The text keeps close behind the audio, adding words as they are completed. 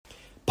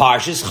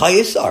Parshas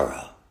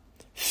Chayesara,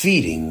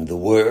 feeding the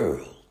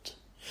world.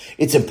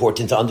 It's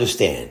important to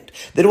understand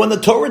that when the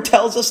Torah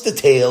tells us the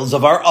tales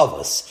of our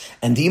Avos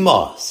and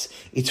Imas,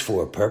 it's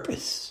for a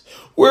purpose.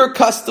 We're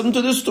accustomed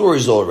to the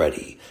stories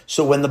already,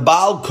 so when the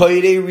Baal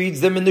Koirei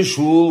reads them in the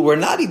shul, we're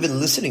not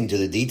even listening to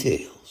the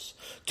details.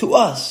 To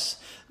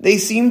us, they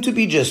seem to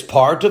be just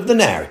part of the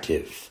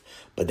narrative,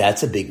 but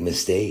that's a big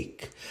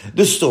mistake.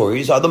 The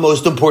stories are the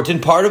most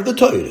important part of the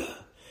Torah.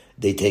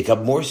 They take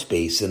up more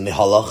space than the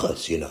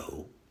halachas,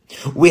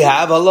 We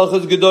have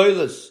halachas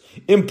gedolos,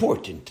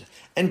 important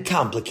and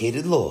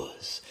complicated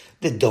laws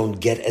that don't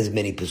get as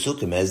many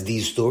pesukim as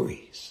these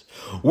stories.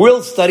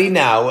 We'll study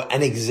now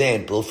an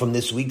example from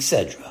this week's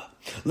Sedra.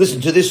 Listen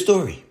to this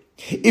story.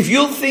 If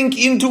you'll think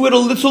into it a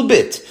little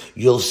bit,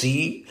 you'll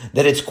see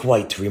that it's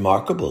quite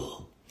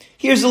remarkable.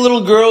 Here's a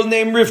little girl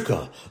named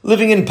Rivka,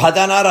 living in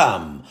Padan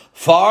Aram,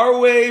 far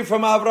away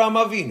from Avraham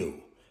Avinu.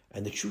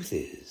 And the truth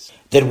is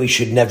that we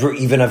should never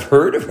even have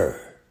heard of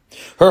her.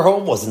 Her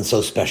home wasn't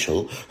so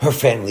special, her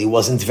family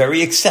wasn't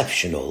very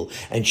exceptional,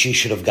 and she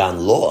should have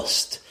gone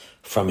lost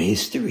from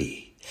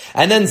history.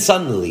 And then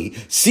suddenly,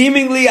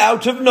 seemingly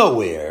out of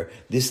nowhere,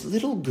 this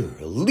little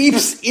girl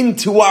leaps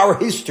into our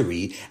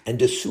history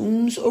and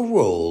assumes a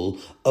role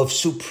of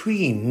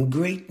supreme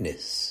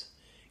greatness.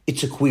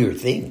 It's a queer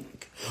thing.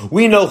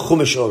 We know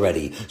Chumash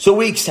already, so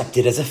we accept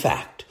it as a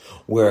fact.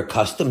 We're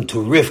accustomed to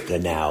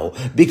Rivka now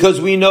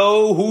because we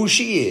know who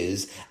she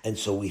is, and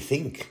so we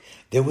think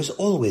there was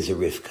always a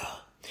Rivka.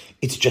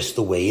 It's just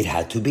the way it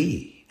had to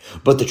be.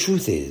 But the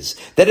truth is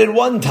that at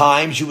one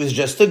time she was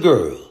just a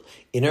girl.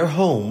 In her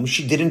home,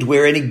 she didn't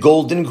wear any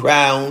golden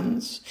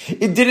crowns.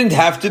 It didn't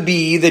have to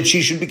be that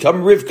she should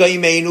become Rivka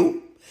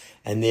Imenu.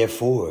 And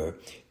therefore,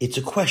 it's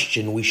a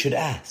question we should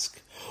ask.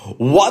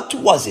 What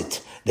was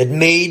it that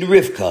made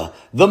Rivka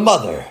the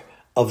mother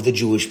of the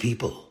Jewish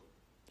people?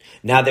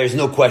 Now, there's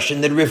no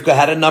question that Rivka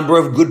had a number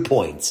of good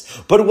points,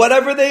 but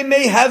whatever they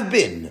may have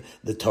been,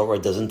 the Torah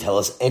doesn't tell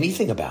us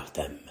anything about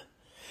them.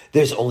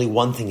 There's only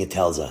one thing it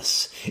tells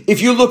us.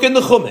 If you look in the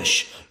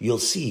Chumash, you'll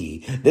see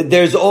that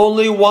there's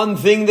only one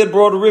thing that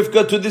brought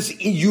Rivka to this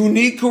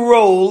unique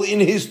role in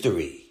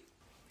history.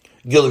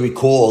 You'll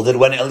recall that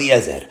when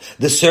Eliezer,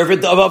 the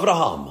servant of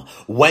Avraham,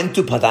 went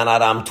to Padan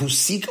Aram to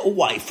seek a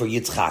wife for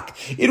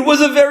Yitzchak, it was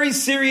a very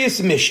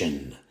serious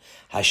mission.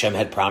 Hashem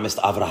had promised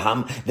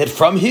Avraham that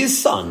from his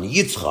son,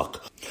 Yitzchak,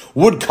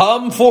 would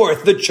come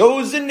forth the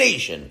chosen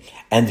nation,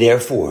 and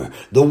therefore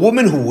the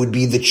woman who would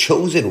be the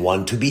chosen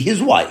one to be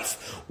his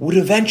wife would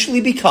eventually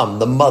become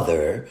the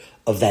mother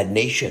of that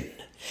nation.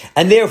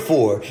 And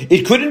therefore,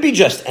 it couldn't be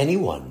just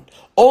anyone.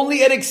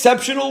 Only an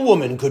exceptional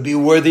woman could be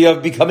worthy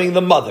of becoming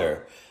the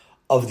mother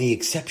of the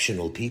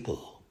exceptional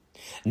people.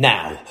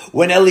 Now,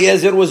 when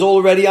Eliezer was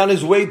already on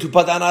his way to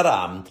Padan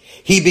Aram,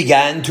 he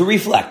began to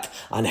reflect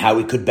on how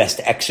he could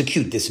best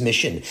execute this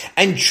mission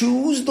and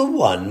choose the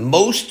one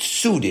most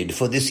suited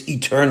for this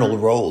eternal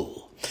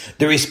role.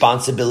 The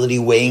responsibility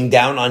weighing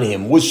down on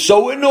him was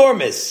so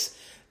enormous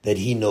that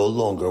he no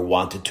longer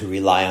wanted to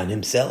rely on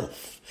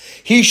himself.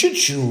 He should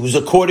choose,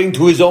 according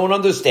to his own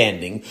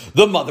understanding,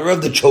 the mother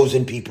of the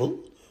chosen people.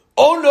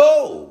 Oh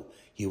no!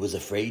 He was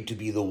afraid to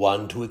be the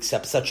one to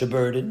accept such a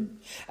burden,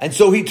 and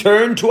so he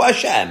turned to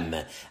Hashem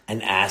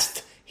and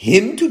asked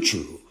him to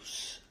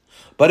choose.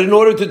 But in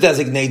order to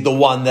designate the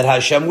one that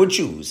Hashem would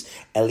choose,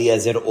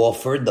 Eliezer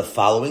offered the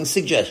following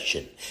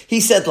suggestion. He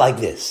said like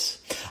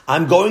this,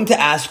 I'm going to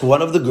ask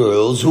one of the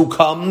girls who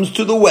comes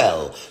to the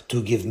well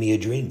to give me a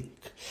drink.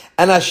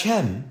 And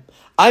Hashem,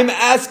 I'm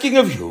asking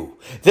of you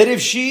that if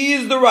she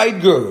is the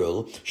right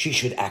girl, she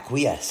should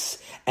acquiesce,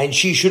 and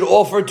she should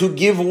offer to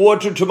give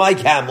water to my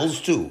camels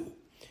too.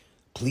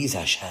 Please,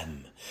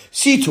 Hashem,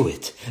 see to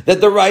it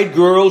that the right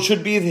girl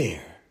should be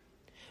there.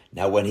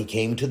 Now when he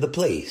came to the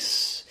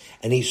place,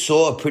 and he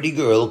saw a pretty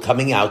girl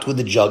coming out with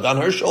a jug on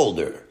her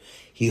shoulder,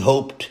 he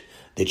hoped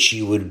that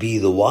she would be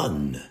the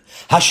one.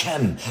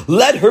 Hashem,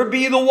 let her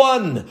be the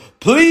one,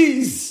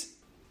 please!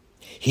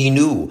 He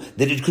knew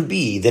that it could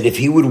be that if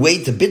he would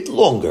wait a bit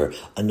longer,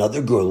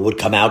 another girl would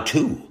come out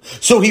too.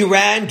 So he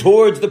ran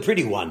towards the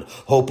pretty one,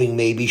 hoping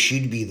maybe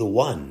she'd be the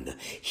one.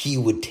 He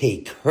would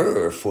take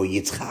her for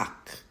Yitzchak.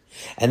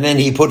 And then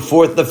he put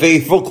forth the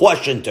faithful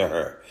question to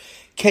her,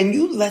 can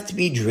you let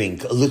me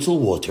drink a little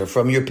water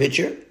from your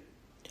pitcher?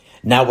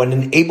 Now when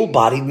an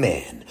able-bodied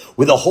man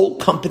with a whole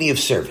company of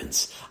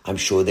servants, I'm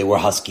sure they were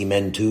husky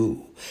men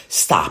too,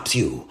 stops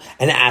you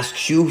and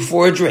asks you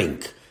for a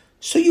drink,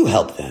 so you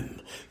help them.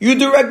 You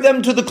direct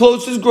them to the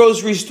closest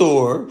grocery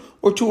store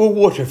or to a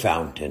water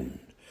fountain.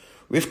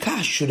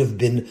 Rivka should have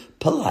been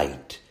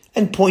polite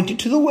and pointed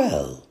to the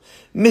well.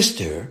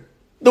 Mister,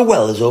 the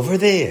well is over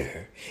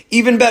there.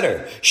 Even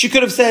better, she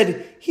could have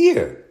said,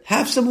 here,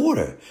 have some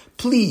water.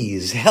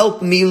 Please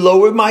help me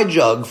lower my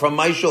jug from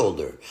my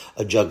shoulder.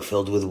 A jug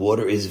filled with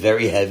water is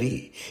very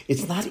heavy.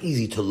 It's not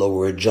easy to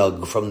lower a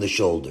jug from the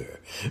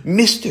shoulder.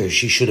 Mister,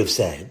 she should have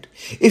said,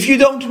 if you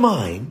don't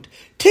mind,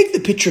 take the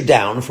pitcher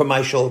down from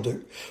my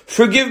shoulder.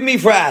 Forgive me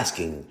for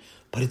asking,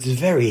 but it's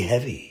very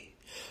heavy.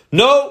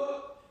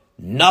 No,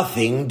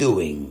 nothing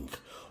doing.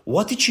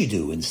 What did she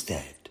do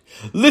instead?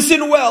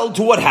 Listen well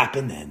to what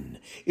happened then.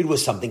 It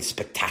was something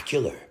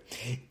spectacular.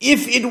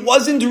 If it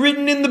wasn't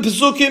written in the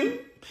Pesukim,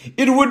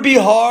 it would be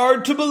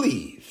hard to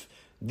believe.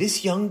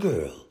 This young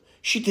girl,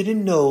 she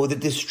didn't know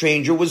that this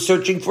stranger was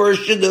searching for a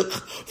shidduch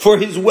for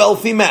his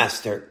wealthy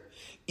master.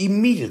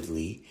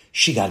 Immediately,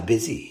 she got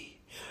busy.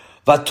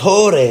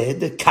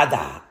 Vatored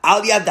kada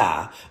al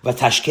yada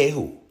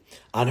vatashkehu.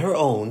 On her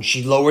own,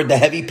 she lowered the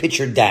heavy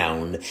pitcher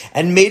down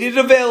and made it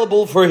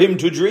available for him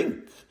to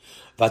drink.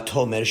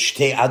 Vatomer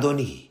shte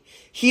adoni.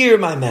 Here,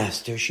 my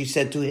master, she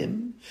said to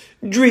him,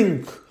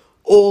 drink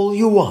all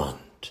you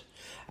want.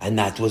 And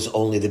that was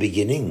only the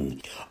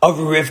beginning of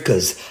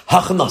Rivka's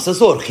Hachnasas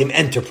Orchim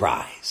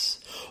enterprise.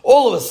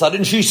 All of a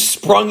sudden, she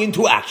sprung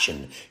into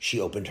action. She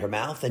opened her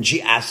mouth and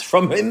she asked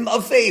from him a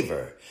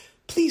favor.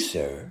 Please,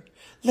 sir,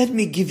 let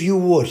me give you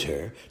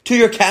water to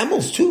your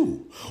camels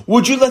too.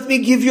 Would you let me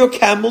give your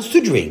camels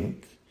to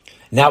drink?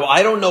 Now,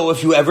 I don't know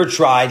if you ever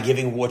tried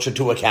giving water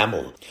to a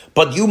camel,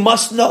 but you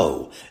must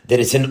know that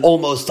it's an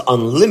almost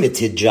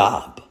unlimited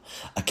job.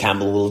 A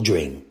camel will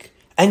drink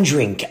and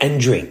drink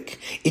and drink.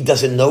 It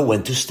doesn't know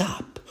when to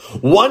stop.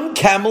 One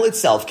camel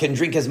itself can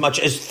drink as much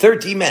as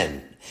 30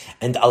 men.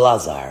 And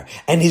Elazar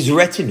and his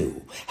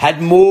retinue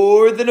had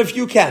more than a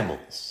few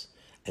camels.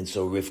 And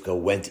so Rivka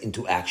went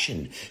into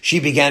action. She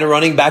began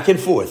running back and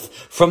forth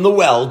from the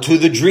well to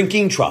the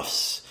drinking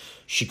troughs.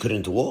 She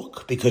couldn't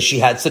walk because she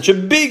had such a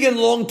big and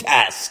long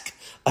task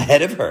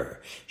ahead of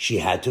her. She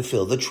had to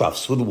fill the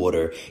troughs with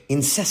water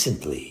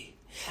incessantly.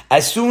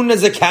 As soon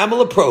as a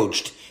camel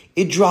approached,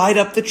 it dried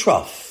up the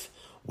trough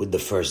with the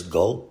first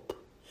gulp.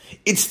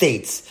 It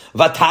states,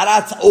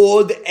 Vatarat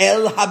od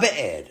el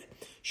habe'er.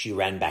 She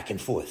ran back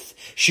and forth.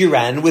 She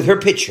ran with her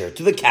pitcher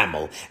to the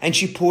camel, and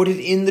she poured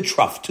it in the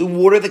trough to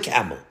water the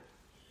camel.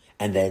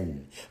 And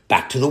then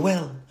back to the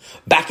well,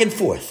 back and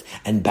forth,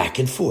 ad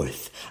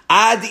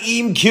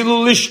im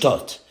kilu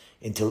lishtot,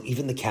 until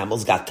even the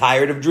camels got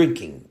tired of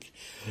drinking.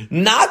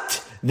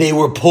 Not they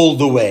were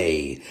pulled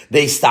away.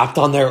 They stopped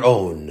on their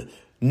own.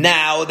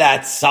 Now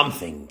that's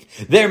something.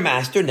 Their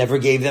master never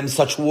gave them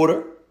such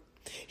water.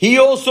 He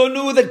also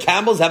knew that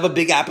camels have a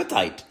big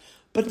appetite,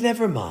 but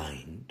never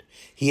mind.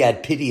 He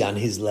had pity on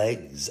his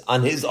legs,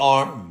 on his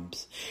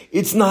arms.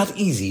 It's not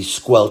easy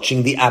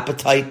squelching the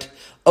appetite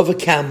of a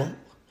camel.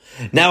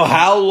 Now,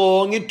 how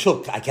long it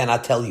took, I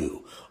cannot tell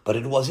you, but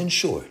it wasn't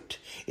short.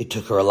 It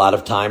took her a lot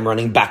of time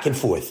running back and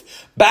forth,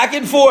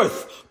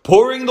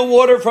 pouring the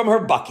water from her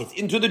bucket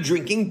into the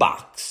drinking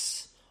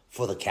box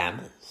for the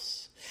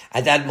camels.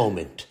 At that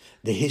moment,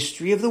 the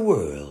history of the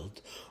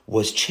world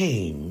was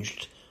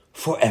changed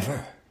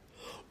forever.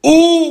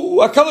 Ooh,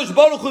 HaKadosh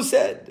Baruch Hu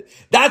said,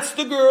 that's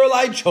the girl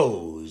I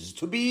chose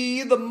to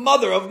be the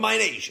mother of my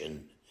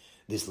nation.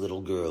 This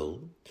little girl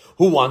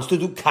who wants to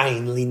do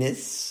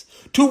kindliness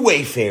to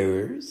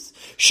wayfarers,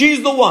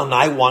 she's the one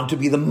I want to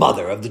be the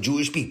mother of the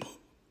Jewish people.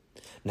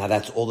 Now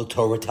that's all the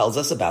Torah tells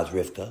us about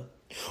Rivka.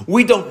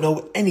 We don't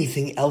know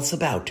anything else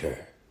about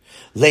her.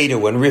 Later,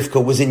 when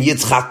Rivka was in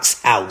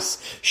Yitzchak's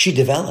house, she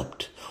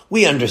developed.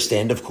 We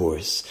understand, of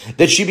course,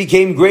 that she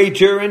became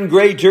greater and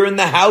greater in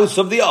the house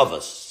of the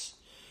Avos.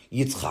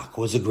 Yitzchak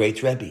was a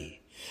great Rebbe,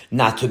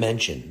 not to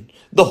mention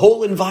the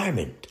whole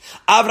environment,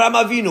 Avraham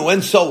Avinu,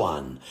 and so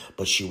on.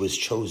 But she was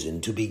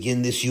chosen to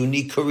begin this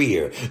unique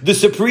career, the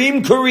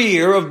supreme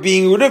career of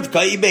being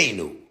Rivka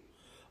Ibeinu,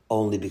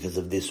 only because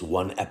of this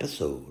one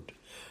episode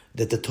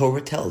that the Torah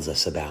tells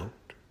us about.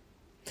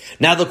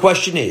 Now the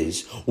question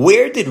is,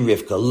 where did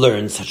Rivka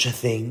learn such a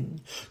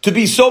thing? To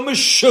be so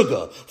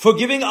meshuggah for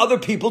giving other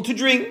people to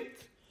drink?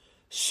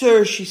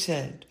 Sir, she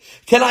said,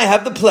 can I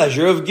have the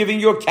pleasure of giving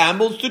your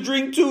camels to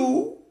drink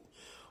too?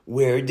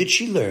 Where did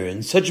she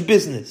learn such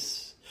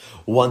business?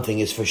 One thing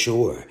is for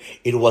sure,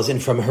 it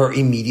wasn't from her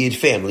immediate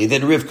family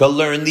that Rivka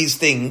learned these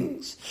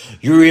things.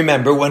 You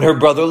remember when her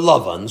brother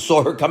Lavan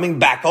saw her coming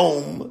back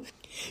home?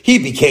 He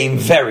became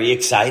very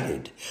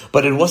excited,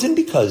 but it wasn't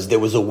because there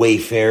was a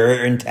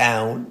wayfarer in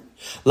town.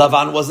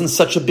 Lavan wasn't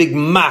such a big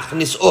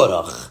machnis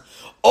orach,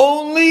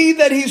 only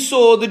that he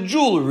saw the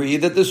jewelry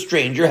that the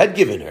stranger had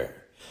given her.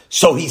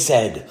 So he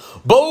said,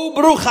 Bo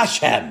Baruch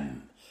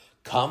Hashem,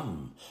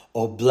 come,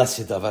 O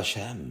blessed of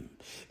Hashem.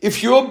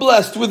 If you're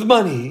blessed with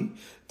money,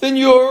 then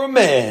you're a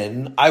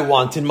man I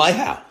want in my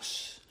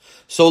house.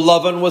 So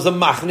Lavan was a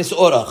machnis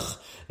orach,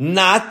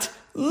 not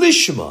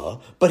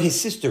lishma, but his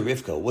sister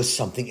Rivka was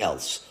something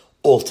else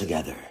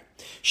altogether.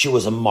 She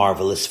was a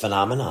marvelous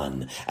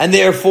phenomenon, and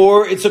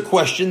therefore it's a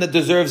question that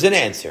deserves an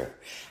answer.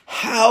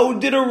 How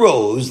did a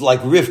rose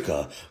like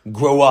Rivka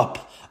grow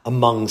up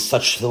among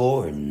such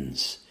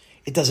thorns?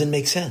 It doesn't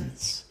make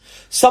sense.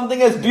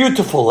 Something as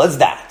beautiful as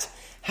that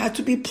had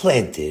to be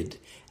planted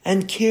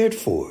and cared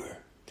for.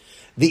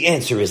 The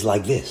answer is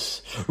like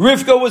this.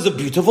 Rivka was a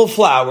beautiful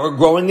flower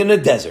growing in a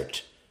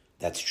desert.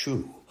 That's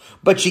true.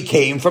 But she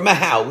came from a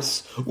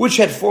house which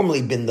had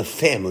formerly been the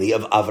family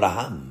of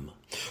Avraham.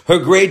 Her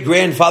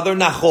great-grandfather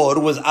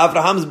Nachor was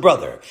Avraham's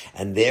brother,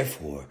 and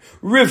therefore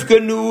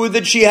Rivka knew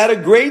that she had a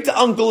great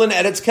uncle in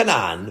Eretz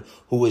Canaan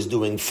who was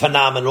doing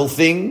phenomenal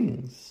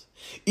things.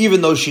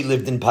 Even though she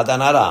lived in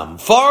Padan Aram,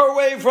 far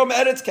away from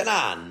Eretz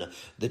Canaan,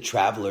 the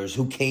travelers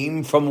who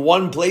came from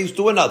one place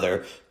to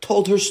another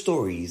told her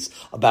stories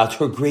about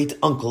her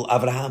great-uncle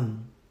Avraham.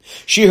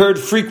 She heard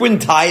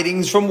frequent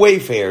tidings from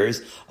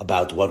wayfarers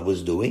about what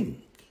was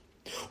doing.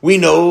 We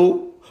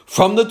know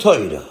from the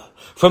Torah,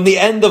 from the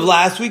end of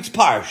last week's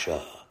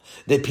Parsha,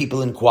 that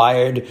people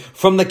inquired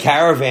from the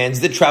caravans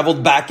that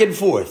traveled back and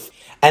forth,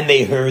 and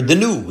they heard the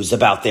news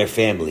about their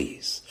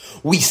families.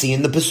 We see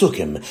in the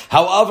Pesukim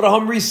how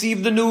Avraham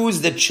received the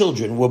news that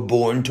children were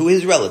born to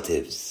his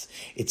relatives.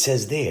 It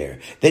says there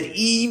that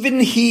even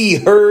he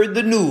heard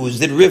the news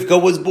that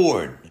Rivka was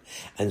born,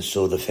 and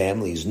so the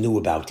families knew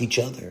about each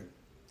other.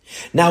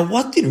 Now,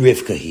 what did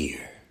Rivka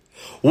hear?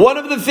 One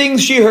of the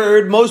things she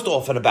heard most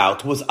often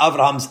about was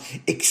Avraham's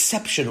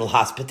exceptional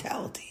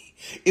hospitality.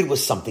 It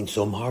was something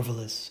so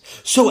marvelous,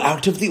 so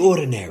out of the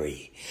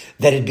ordinary,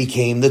 that it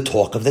became the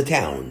talk of the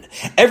town.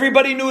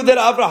 Everybody knew that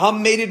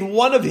Avraham made it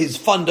one of his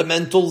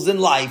fundamentals in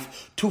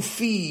life to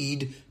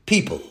feed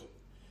people.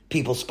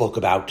 People spoke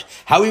about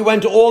how he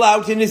went all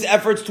out in his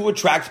efforts to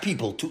attract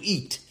people to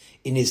eat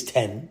in his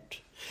tent,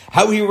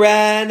 how he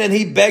ran and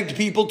he begged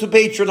people to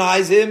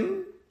patronize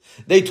him.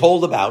 They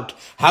told about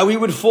how he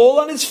would fall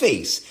on his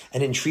face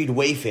and entreat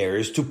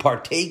wayfarers to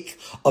partake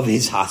of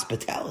his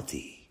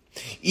hospitality.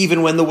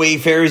 Even when the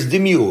wayfarers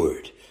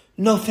demurred,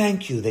 "No,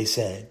 thank you," they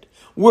said.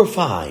 "We're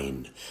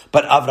fine."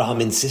 But Avraham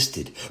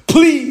insisted,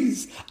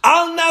 "Please,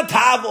 al na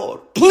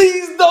tavor,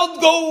 please don't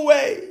go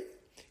away."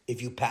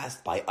 If you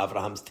passed by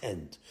Avraham's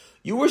tent,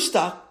 you were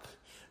stuck,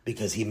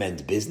 because he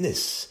meant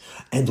business.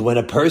 And when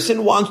a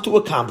person wants to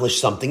accomplish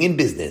something in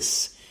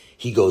business,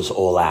 he goes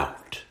all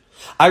out.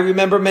 I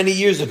remember many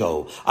years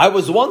ago, I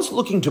was once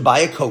looking to buy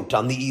a coat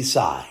on the east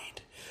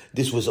side.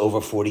 This was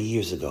over 40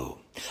 years ago.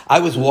 I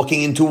was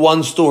walking into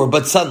one store,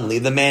 but suddenly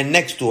the man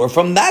next door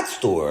from that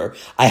store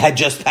I had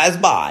just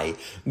passed by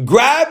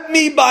grabbed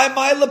me by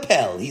my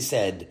lapel. He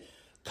said,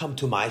 "Come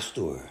to my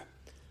store.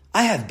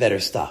 I have better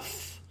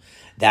stuff."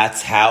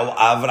 That's how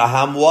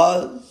Avraham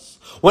was.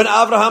 When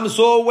Avraham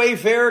saw a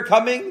wayfarer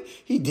coming,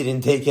 he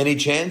didn't take any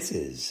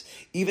chances.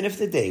 Even if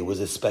the day was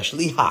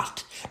especially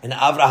hot and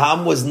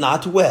Avraham was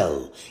not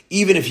well,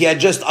 even if he had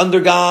just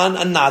undergone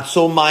a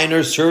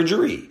not-so-minor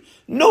surgery,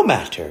 no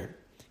matter,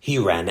 he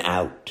ran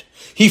out.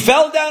 He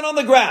fell down on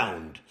the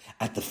ground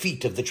at the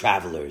feet of the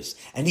travelers,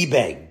 and he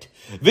begged,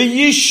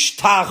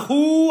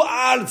 "V'yishtachu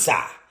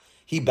arza."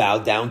 He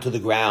bowed down to the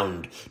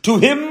ground, to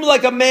him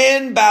like a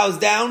man bows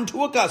down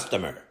to a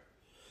customer.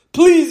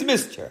 "Please,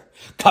 mister,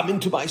 come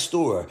into my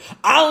store.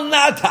 Al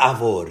na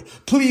tavor.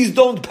 Please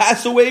don't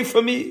pass away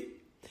from me."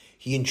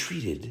 He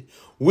entreated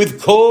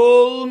with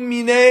kol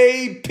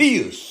minei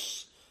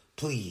pius.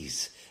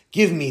 "Please,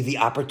 give me the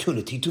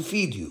opportunity to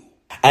feed you."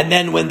 And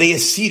then when they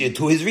acceded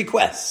to his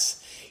requests,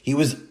 he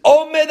was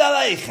omed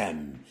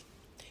aleichem.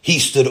 He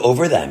stood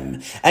over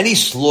them, and he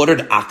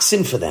slaughtered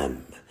oxen for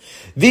them.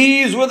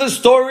 These were the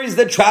stories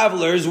that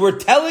travelers were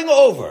telling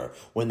over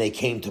when they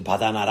came to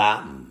Padan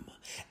Aram.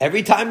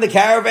 Every time the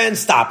caravan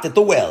stopped at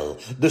the well,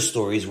 the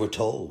stories were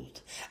told.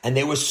 And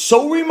they were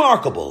so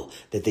remarkable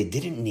that they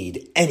didn't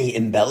need any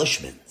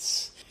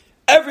embellishments.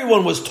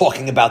 Everyone was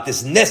talking about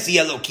this Nesi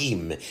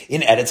Elokim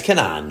in Eretz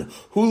Canaan,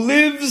 who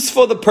lives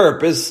for the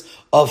purpose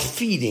of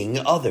feeding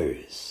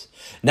others.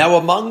 Now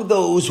among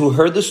those who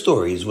heard the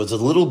stories was a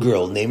little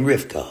girl named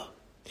Rivka.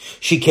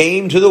 She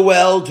came to the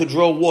well to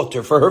draw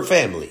water for her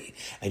family,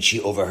 and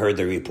she overheard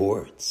the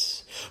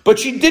reports. But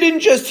she didn't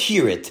just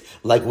hear it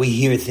like we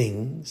hear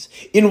things,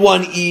 in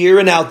one ear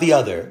and out the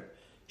other.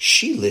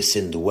 She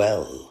listened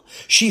well.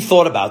 She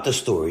thought about the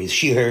stories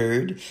she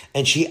heard,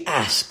 and she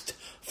asked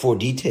for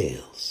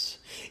details.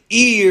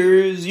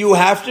 Ears, you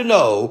have to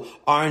know,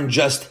 aren't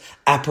just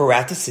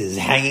apparatuses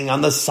hanging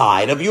on the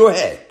side of your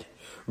head.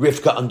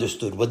 Rivka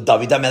understood what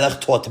David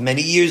HaMelech taught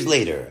many years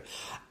later.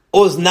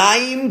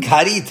 Oznaim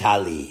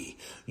karitali.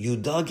 You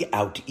dug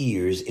out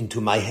ears into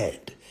my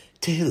head.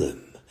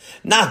 Tehillim.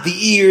 Not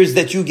the ears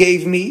that you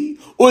gave me,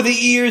 or the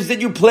ears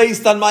that you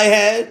placed on my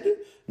head.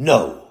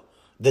 No,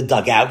 the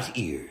dug out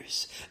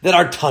ears that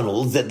are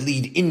tunnels that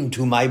lead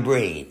into my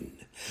brain.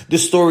 The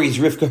stories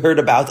Rivka heard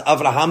about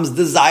Avraham's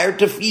desire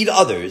to feed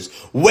others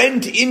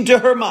went into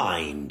her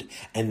mind,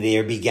 and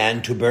there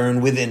began to burn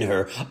within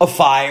her a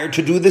fire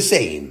to do the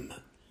same.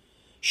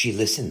 She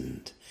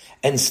listened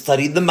and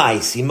studied the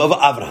Maisim of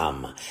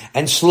Avraham,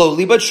 and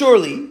slowly but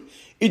surely,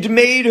 it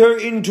made her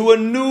into a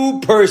new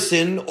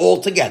person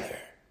altogether.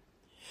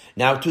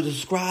 Now, to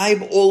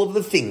describe all of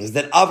the things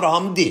that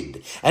Avraham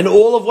did, and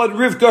all of what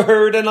Rivka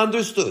heard and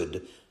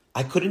understood,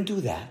 I couldn't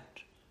do that.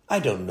 I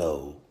don't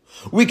know.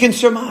 We can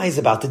surmise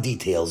about the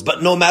details,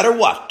 but no matter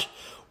what,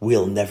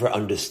 we'll never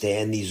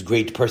understand these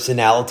great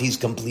personalities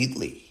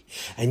completely.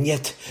 And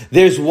yet,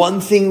 there's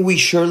one thing we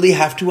surely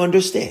have to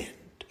understand.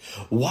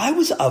 Why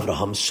was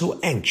Avraham so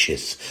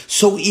anxious,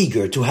 so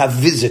eager to have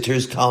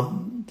visitors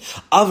come?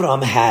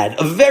 Avraham had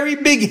a very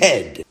big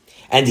head,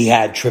 and he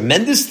had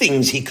tremendous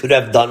things he could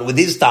have done with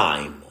his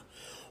time.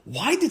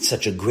 Why did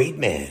such a great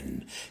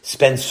man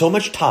spend so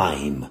much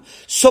time,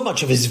 so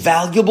much of his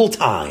valuable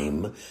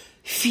time,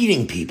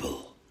 feeding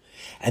people?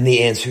 And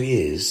the answer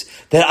is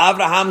that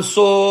Abraham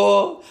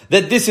saw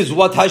that this is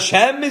what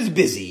Hashem is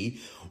busy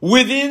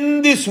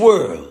within this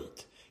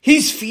world.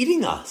 He's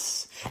feeding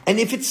us. And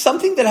if it's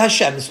something that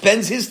Hashem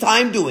spends his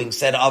time doing,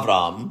 said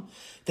Abraham,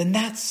 then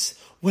that's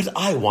what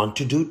I want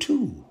to do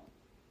too.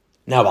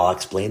 Now I'll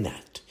explain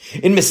that.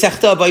 In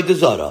Masechta Avodah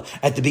Zarah,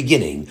 at the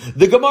beginning,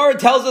 the Gemara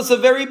tells us a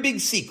very big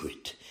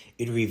secret.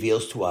 It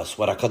reveals to us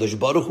what HaKadosh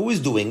Baruch Hu is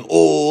doing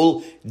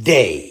all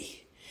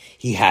day.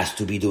 He has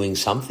to be doing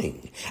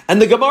something.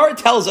 And the Gemara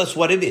tells us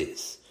what it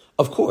is.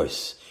 Of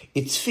course,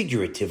 it's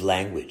figurative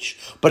language,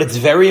 but it's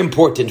very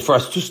important for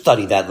us to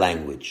study that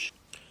language.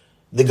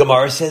 The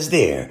Gemara says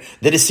there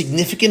that a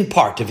significant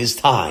part of his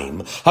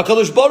time,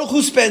 HaKadosh Baruch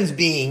Hu spends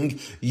being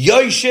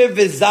Yoshev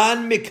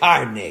V'zan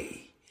Mikarnei.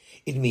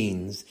 It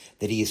means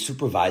that he is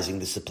supervising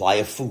the supply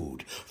of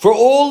food for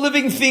all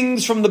living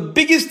things, from the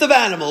biggest of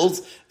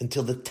animals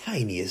until the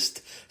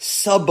tiniest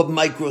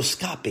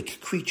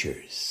submicroscopic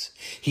creatures.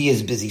 He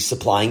is busy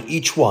supplying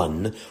each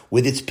one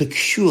with its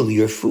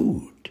peculiar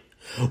food.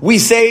 We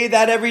say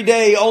that every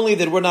day, only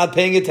that we're not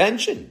paying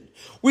attention.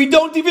 We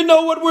don't even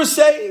know what we're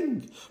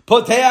saying.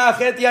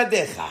 Poteach et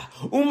yadecha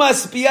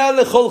umaspia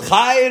lechol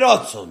chai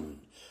rotzon.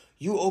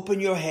 You open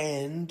your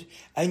hand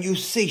and you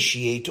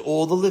satiate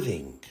all the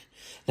living.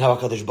 Now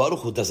HaKadosh Baruch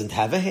Hu doesn't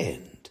have a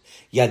hand.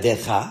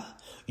 Yadecha,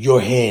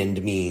 your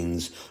hand,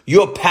 means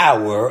your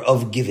power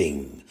of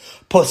giving.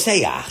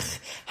 Poseach,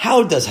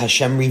 how does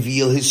Hashem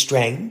reveal his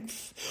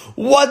strength?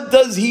 What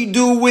does he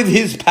do with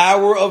his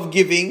power of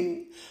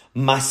giving?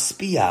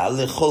 Maspia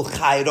lechol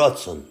chai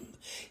rotzon.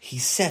 He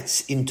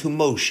sets into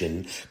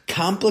motion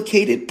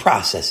complicated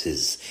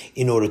processes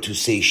in order to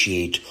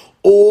satiate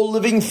all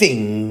living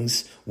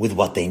things with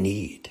what they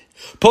need.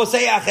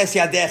 Poseach es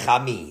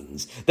yadecha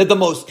means that the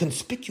most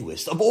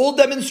conspicuous of all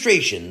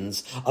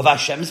demonstrations of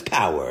Hashem's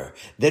power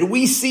that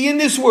we see in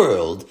this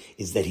world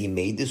is that he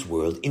made this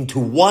world into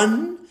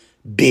one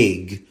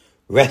big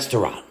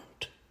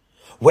restaurant.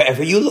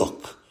 Wherever you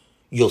look,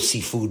 you'll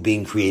see food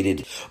being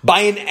created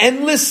by an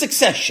endless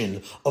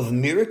succession of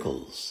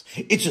miracles.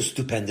 It's a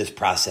stupendous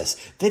process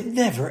that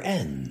never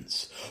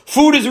ends.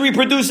 Food is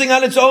reproducing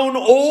on its own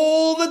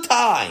all the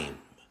time.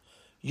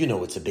 You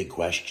know, it's a big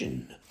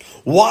question.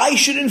 Why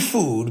shouldn't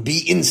food be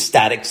in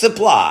static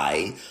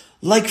supply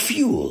like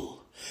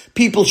fuel?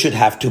 People should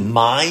have to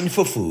mine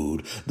for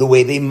food the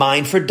way they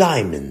mine for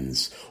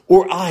diamonds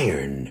or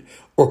iron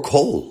or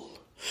coal.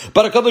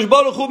 But HaKadosh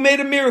Baruch Hu made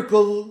a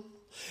miracle.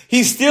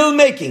 He's still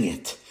making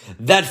it.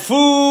 That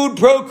food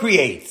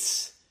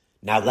procreates.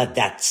 Now let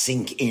that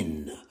sink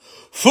in.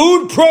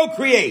 Food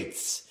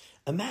procreates.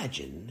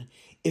 Imagine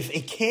if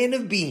a can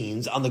of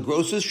beans on the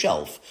grocer's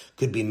shelf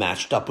could be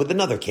matched up with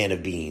another can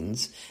of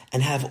beans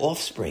and have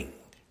offspring.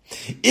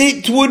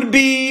 It would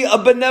be a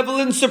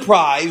benevolent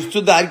surprise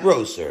to that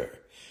grocer.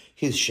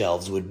 His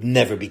shelves would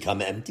never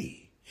become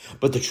empty.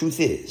 But the truth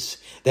is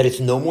that it's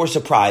no more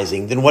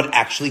surprising than what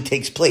actually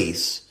takes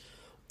place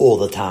all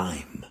the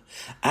time.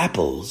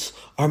 Apples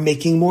are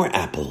making more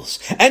apples,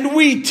 and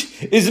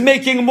wheat is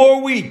making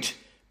more wheat.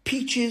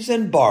 Peaches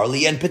and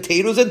barley and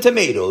potatoes and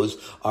tomatoes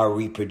are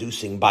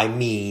reproducing by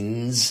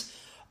means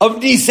of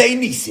Nisei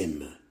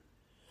Nisim.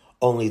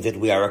 Only that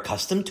we are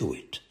accustomed to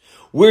it.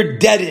 We're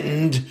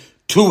deadened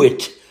to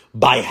it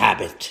by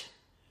habit.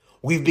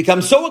 We've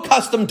become so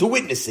accustomed to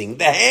witnessing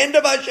the hand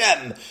of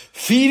Hashem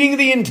feeding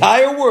the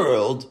entire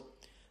world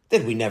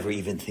that we never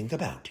even think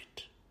about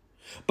it.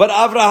 But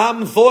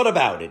Abraham thought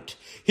about it.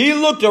 He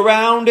looked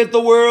around at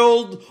the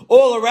world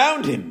all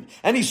around him,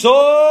 and he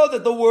saw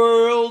that the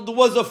world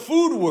was a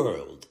food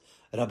world.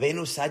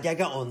 Rabbeinu Sadia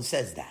Gaon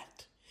says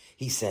that.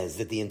 He says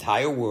that the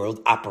entire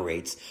world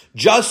operates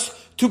just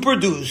to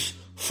produce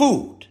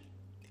food.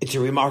 It's a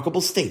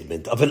remarkable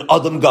statement of an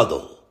Adam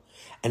Gadol,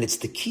 and it's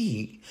the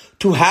key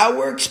to how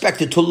we're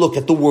expected to look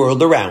at the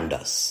world around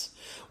us.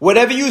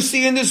 Whatever you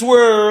see in this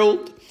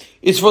world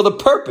is for the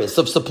purpose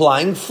of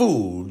supplying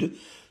food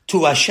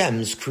to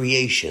Hashem's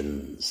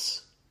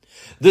creations.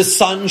 The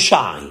sun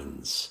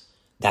shines.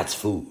 That's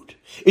food.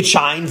 It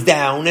shines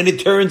down and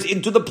it turns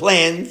into the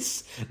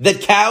plants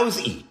that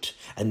cows eat.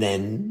 And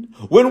then,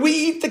 when we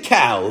eat the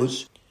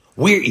cows,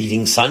 we're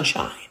eating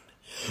sunshine.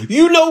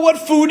 You know what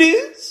food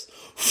is?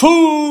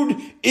 Food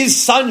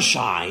is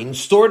sunshine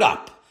stored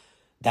up.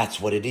 That's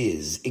what it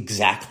is,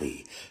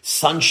 exactly.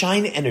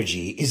 Sunshine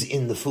energy is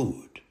in the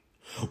food.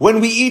 When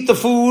we eat the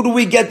food,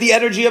 we get the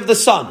energy of the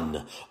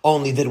sun,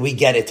 only that we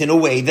get it in a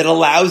way that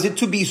allows it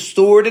to be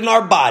stored in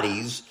our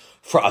bodies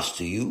for us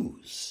to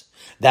use.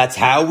 That's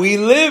how we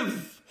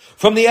live,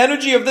 from the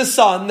energy of the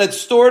sun that's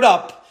stored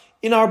up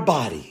in our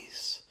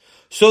bodies.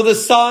 So the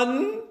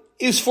sun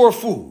is for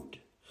food.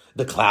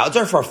 The clouds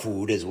are for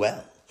food as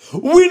well.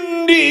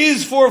 Wind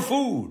is for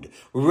food.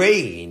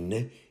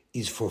 Rain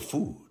is for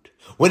food.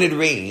 When it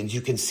rains,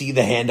 you can see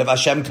the hand of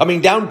Hashem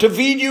coming down to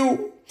feed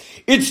you.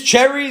 It's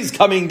cherries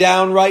coming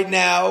down right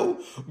now.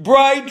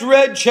 Bright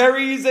red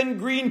cherries and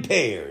green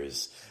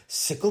pears.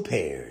 Sickle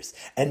pears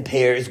and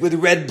pears with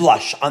red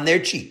blush on their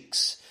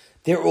cheeks.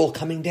 They're all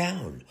coming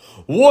down.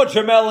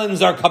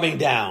 Watermelons are coming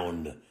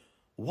down.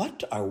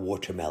 What are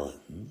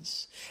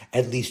watermelons?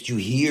 At least you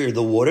hear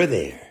the water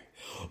there.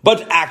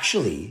 But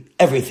actually,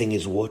 everything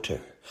is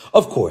water.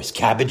 Of course,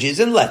 cabbages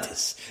and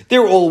lettuce,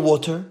 they're all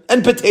water,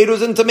 and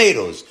potatoes and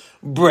tomatoes.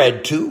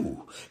 Bread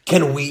too.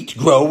 Can wheat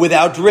grow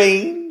without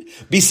rain?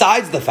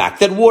 Besides the fact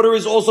that water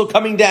is also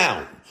coming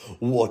down.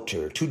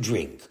 Water to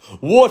drink.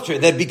 Water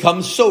that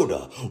becomes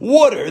soda.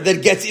 Water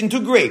that gets into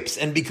grapes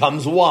and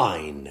becomes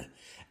wine.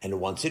 And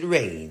once it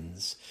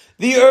rains,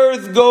 the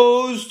earth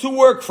goes to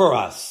work for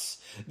us.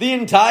 The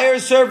entire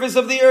surface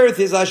of the earth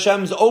is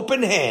Hashem's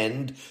open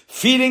hand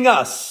feeding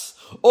us.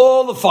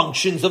 All the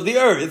functions of the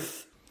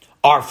earth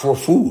are for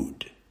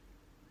food.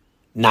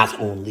 Not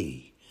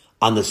only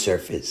on the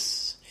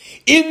surface.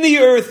 In the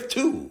earth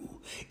too.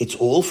 It's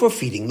all for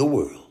feeding the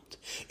world.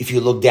 If you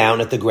look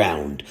down at the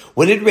ground,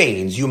 when it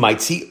rains, you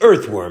might see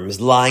earthworms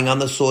lying on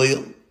the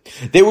soil.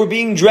 They were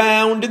being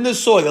drowned in the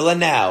soil, and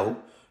now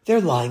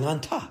they're lying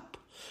on top.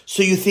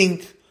 So you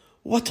think,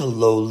 what a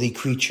lowly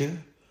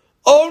creature.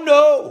 Oh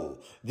no!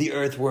 The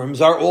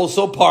earthworms are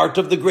also part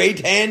of the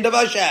great hand of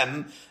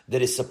Hashem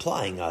that is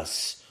supplying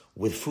us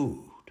with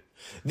food.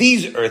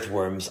 These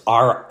earthworms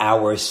are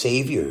our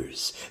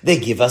saviors. They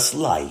give us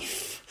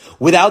life.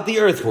 Without the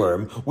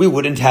earthworm, we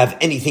wouldn't have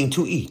anything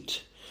to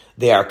eat.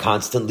 They are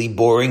constantly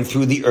boring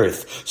through the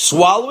earth,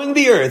 swallowing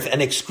the earth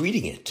and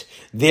excreting it.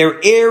 They're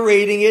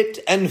aerating it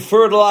and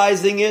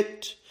fertilizing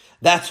it.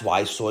 That's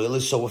why soil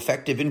is so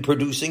effective in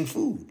producing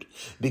food,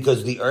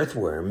 because the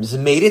earthworms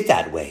made it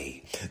that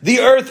way. The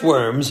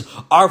earthworms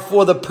are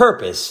for the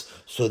purpose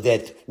so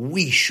that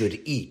we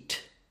should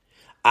eat.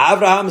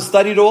 Abraham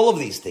studied all of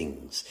these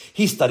things.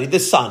 He studied the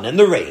sun and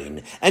the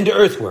rain and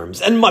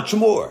earthworms and much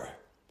more.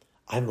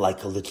 I'm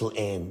like a little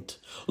ant,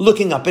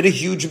 looking up at a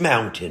huge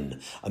mountain,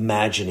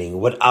 imagining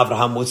what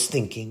Abraham was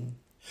thinking.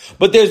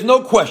 But there's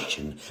no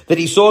question that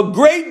he saw a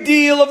great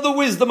deal of the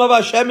wisdom of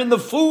Hashem in the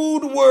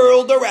food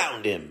world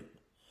around him.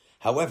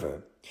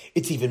 However,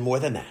 it's even more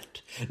than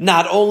that.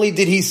 Not only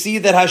did he see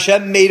that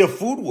Hashem made a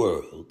food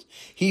world,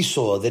 he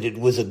saw that it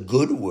was a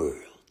good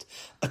world,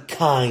 a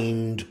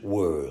kind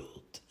world.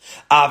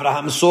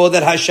 Abraham saw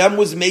that Hashem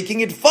was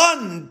making it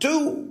fun,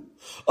 too.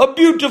 A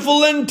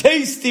beautiful and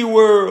tasty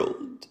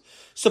world.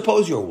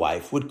 Suppose your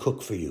wife would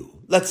cook for you,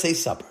 let's say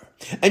supper,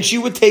 and she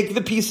would take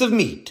the piece of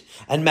meat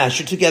and mash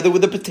it together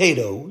with the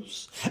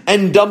potatoes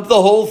and dump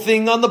the whole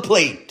thing on the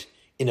plate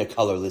in a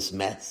colorless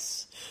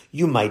mess.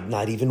 You might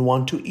not even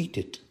want to eat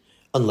it,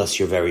 unless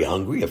you're very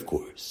hungry, of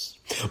course.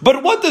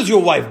 But what does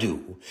your wife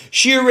do?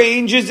 She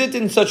arranges it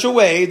in such a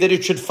way that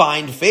it should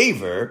find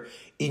favor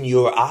in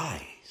your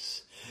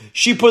eyes.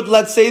 She put,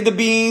 let's say, the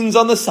beans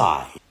on the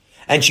side,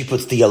 and she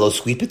puts the yellow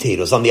sweet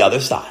potatoes on the other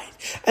side,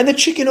 and the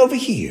chicken over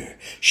here.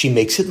 She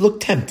makes it look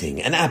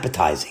tempting and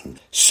appetizing,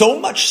 so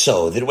much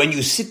so that when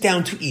you sit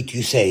down to eat,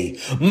 you say,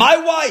 "My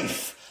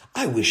wife,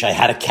 I wish I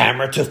had a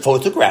camera to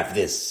photograph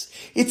this.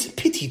 It's a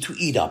pity to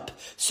eat up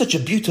such a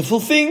beautiful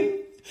thing."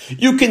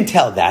 You can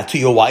tell that to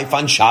your wife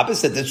on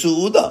Shabbos at the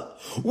Su'udah.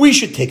 We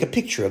should take a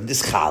picture of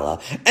this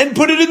challah and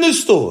put it in the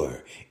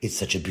store. It's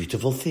such a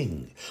beautiful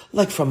thing,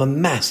 like from a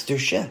master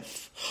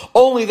chef.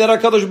 Only that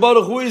HaKadosh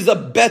Baruch Hu is a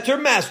better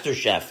master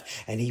chef,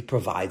 and he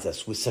provides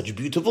us with such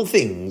beautiful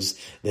things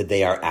that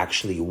they are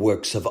actually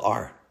works of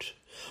art.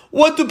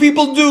 What do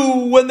people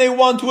do when they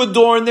want to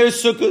adorn their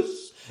sukkahs?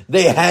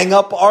 They hang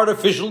up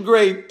artificial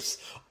grapes,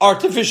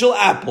 artificial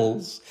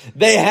apples.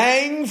 They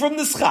hang from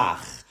the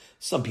schach.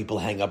 Some people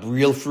hang up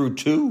real fruit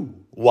too.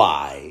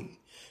 Why?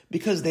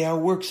 Because they are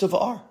works of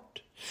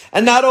art.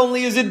 And not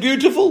only is it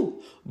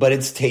beautiful, but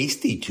it's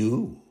tasty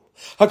too.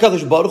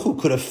 HaKadosh Baruch Hu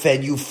could have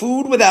fed you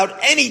food without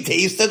any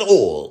taste at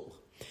all.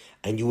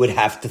 And you would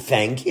have to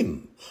thank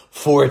him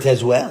for it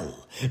as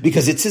well,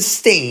 because it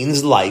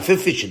sustains life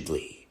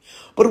efficiently.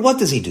 But what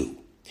does he do?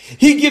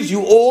 He gives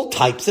you all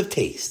types of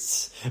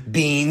tastes.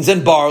 Beans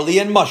and barley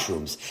and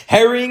mushrooms,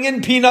 herring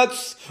and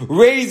peanuts,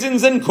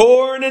 raisins and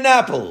corn and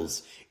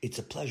apples. It's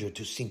a pleasure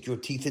to sink your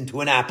teeth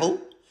into an apple.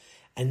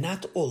 And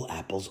not all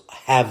apples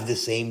have the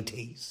same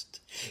taste.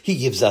 He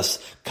gives us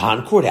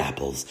Concord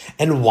apples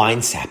and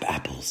wine sap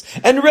apples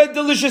and red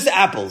delicious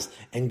apples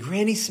and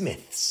Granny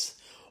Smiths.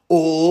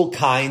 All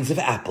kinds of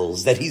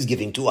apples that he's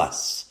giving to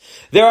us.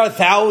 There are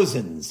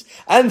thousands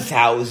and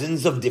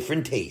thousands of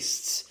different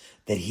tastes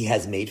that he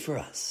has made for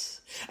us.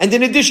 And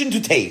in addition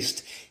to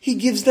taste, he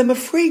gives them a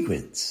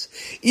fragrance.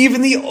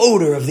 Even the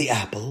odor of the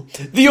apple,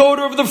 the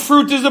odor of the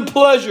fruit is a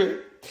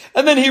pleasure.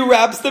 And then he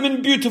wraps them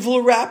in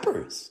beautiful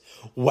wrappers.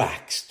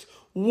 Waxed,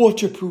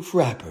 waterproof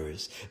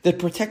wrappers that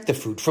protect the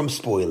fruit from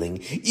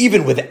spoiling,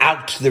 even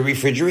without the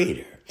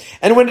refrigerator.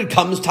 And when it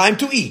comes time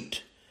to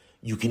eat,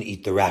 you can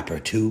eat the wrapper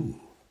too.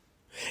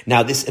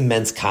 Now this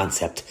immense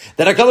concept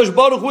that HaKadosh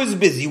Baruch Hu is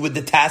busy with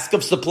the task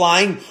of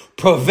supplying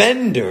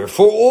provender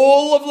for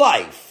all of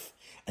life,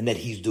 and that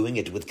he's doing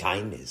it with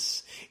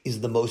kindness,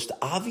 is the most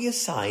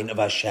obvious sign of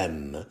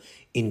Hashem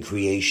in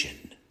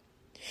creation.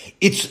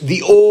 It's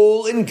the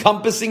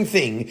all-encompassing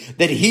thing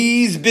that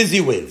he's busy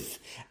with.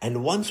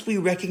 And once we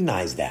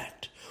recognize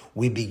that,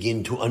 we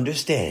begin to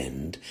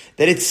understand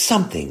that it's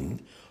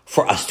something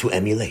for us to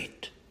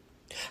emulate.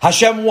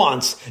 Hashem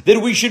wants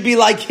that we should be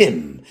like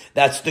him.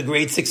 That's the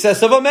great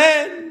success of a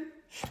man.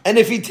 And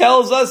if he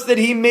tells us that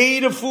he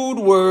made a food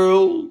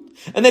world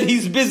and that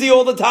he's busy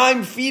all the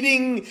time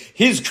feeding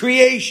his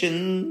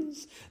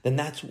creations, then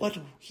that's what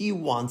he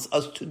wants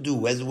us to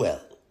do as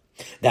well.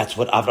 That's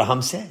what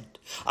Avraham said.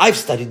 I've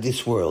studied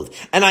this world,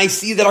 and I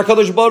see that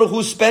HaKadosh Baruch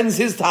Hu spends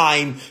his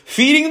time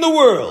feeding the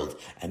world,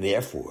 and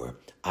therefore,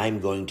 I'm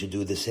going to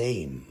do the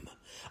same.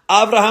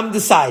 Avraham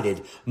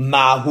decided,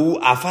 Mahu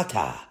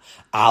Afata,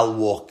 I'll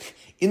walk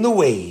in the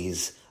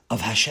ways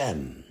of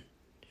Hashem.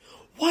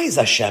 Why is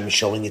Hashem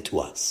showing it to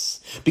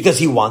us? Because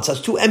he wants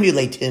us to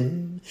emulate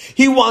him.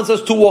 He wants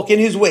us to walk in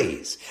his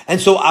ways.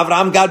 And so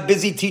Avraham got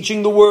busy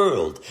teaching the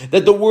world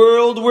that the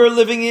world we're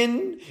living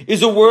in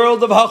is a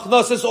world of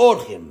Hachnasas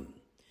Orchim.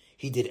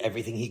 He did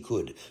everything he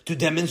could to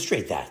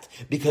demonstrate that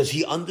because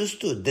he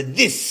understood that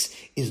this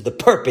is the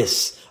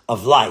purpose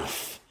of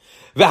life.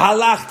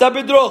 V'halachta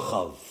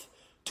b'drochav,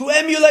 to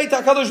emulate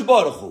HaKadosh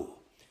Baruch Hu.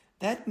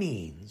 That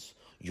means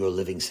you're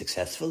living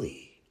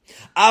successfully.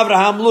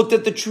 Avraham looked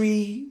at the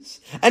trees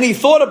and he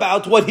thought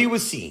about what he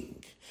was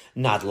seeing.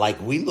 Not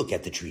like we look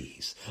at the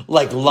trees,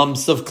 like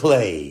lumps of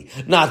clay,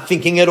 not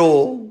thinking at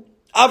all.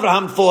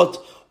 Avraham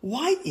thought,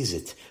 why is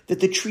it that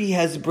the tree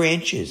has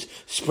branches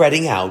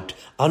spreading out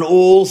on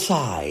all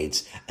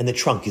sides and the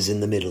trunk is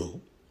in the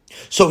middle?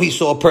 So he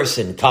saw a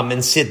person come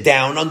and sit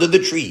down under the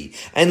tree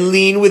and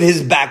lean with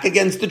his back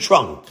against the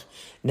trunk.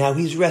 Now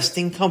he's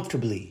resting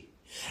comfortably,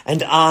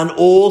 and on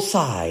all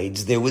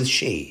sides there was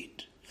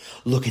shade.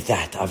 Look at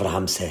that,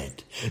 Avraham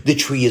said. The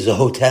tree is a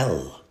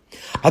hotel.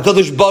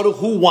 HaKadosh Baruch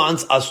Hu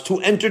wants us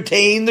to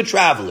entertain the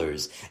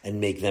travelers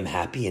and make them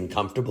happy and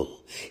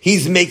comfortable.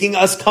 He's making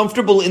us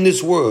comfortable in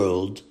this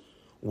world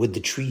with the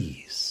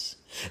trees.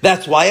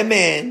 That's why a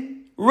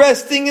man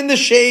resting in the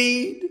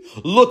shade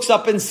looks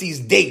up and sees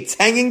dates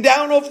hanging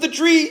down off the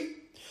tree.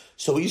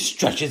 So he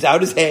stretches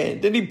out his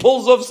hand and he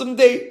pulls off some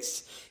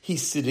dates.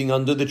 He's sitting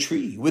under the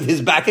tree with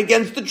his back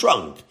against the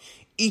trunk,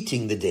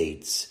 eating the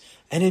dates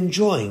and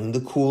enjoying the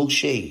cool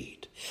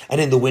shade.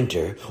 And in the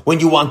winter, when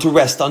you want to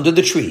rest under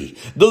the tree,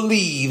 the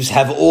leaves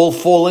have all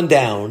fallen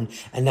down,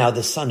 and now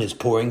the sun is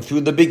pouring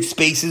through the big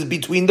spaces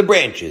between the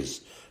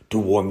branches to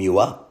warm you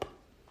up.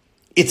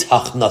 It's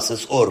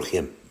Hachnasas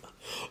Orchim.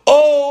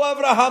 Oh,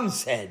 Avraham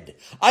said,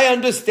 I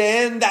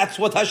understand that's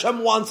what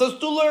Hashem wants us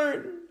to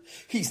learn.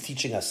 He's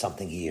teaching us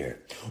something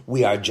here.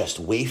 We are just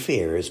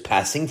wayfarers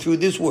passing through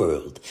this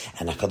world,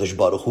 and HaKadosh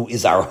Baruch Hu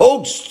is our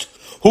host,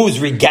 who is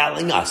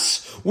regaling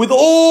us with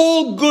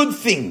all good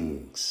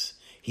things.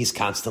 He's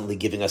constantly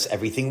giving us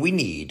everything we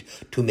need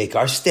to make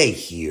our stay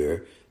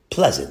here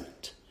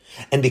pleasant.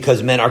 And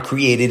because men are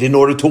created in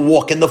order to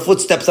walk in the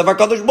footsteps of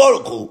HaKadosh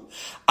Baruch Hu,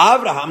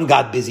 Avraham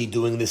got busy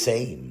doing the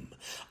same.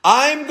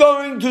 I'm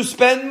going to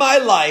spend my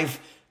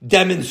life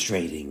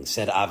demonstrating,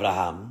 said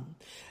Avraham,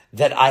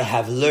 that I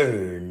have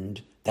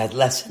learned that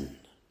lesson.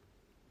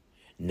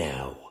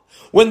 Now,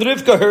 when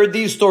Rivka heard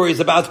these stories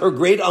about her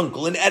great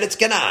uncle in Eretz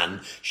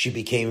Canaan, she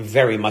became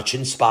very much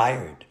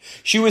inspired.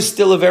 She was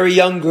still a very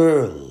young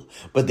girl,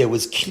 but there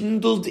was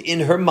kindled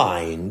in her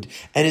mind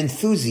an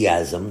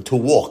enthusiasm to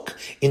walk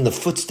in the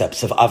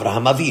footsteps of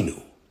Avraham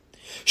Avinu.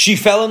 She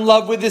fell in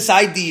love with this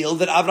ideal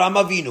that Avraham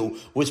Avinu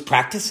was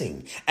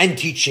practicing and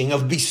teaching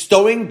of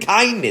bestowing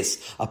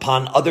kindness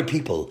upon other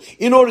people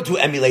in order to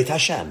emulate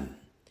Hashem.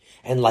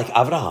 And like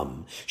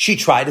Avraham, she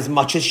tried as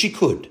much as she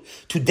could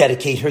to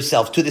dedicate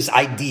herself to this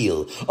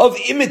ideal of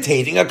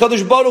imitating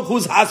HaKadosh Baruch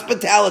Hu's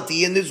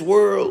hospitality in this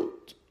world.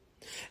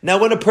 Now,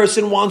 when a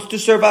person wants to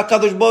serve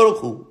HaKadosh Baruch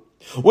Hu,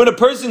 when a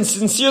person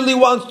sincerely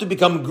wants to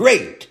become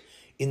great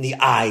in the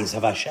eyes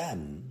of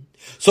Hashem,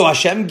 so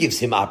Hashem gives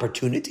him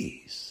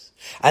opportunities.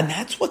 And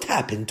that's what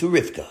happened to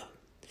Rivka.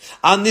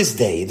 On this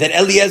day that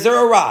Eliezer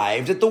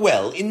arrived at the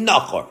well in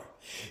Nachor,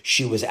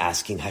 she was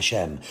asking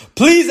Hashem,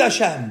 please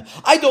Hashem,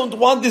 I don't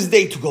want this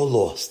day to go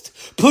lost.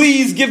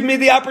 Please give me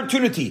the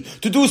opportunity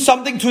to do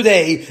something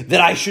today that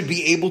I should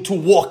be able to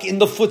walk in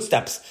the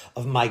footsteps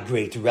of my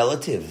great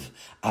relative,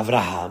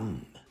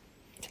 Avraham.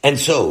 And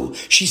so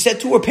she said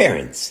to her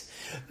parents,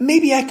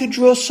 maybe I could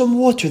draw some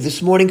water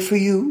this morning for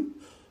you,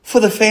 for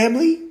the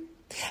family.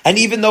 And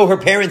even though her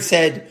parents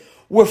said,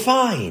 we're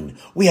fine,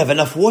 we have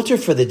enough water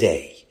for the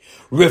day,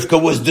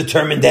 Rivka was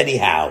determined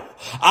anyhow.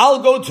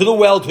 I'll go to the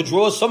well to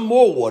draw some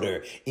more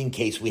water in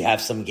case we have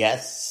some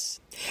guests.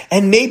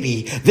 And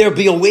maybe there'll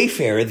be a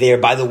wayfarer there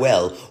by the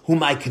well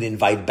whom I could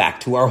invite back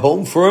to our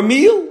home for a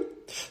meal.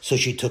 So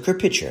she took her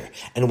pitcher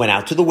and went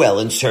out to the well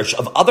in search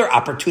of other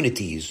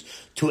opportunities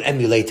to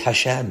emulate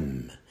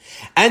Hashem.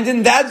 And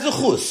in that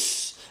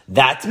zechus,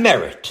 that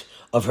merit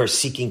of her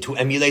seeking to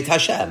emulate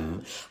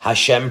Hashem,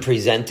 Hashem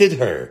presented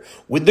her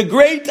with the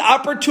great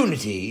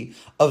opportunity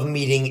of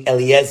meeting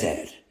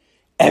Eliezer,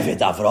 Eved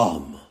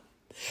Avraham.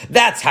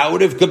 That's how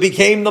Rivka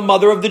became the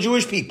mother of the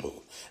Jewish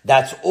people.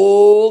 That's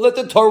all that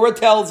the Torah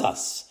tells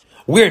us.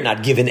 We're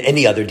not given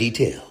any other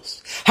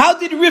details. How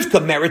did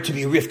Rivka merit to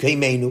be Rivka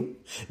Imenu?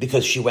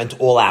 Because she went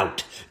all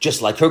out,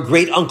 just like her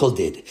great uncle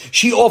did.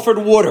 She offered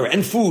water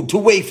and food to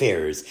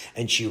wayfarers,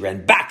 and she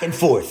ran back and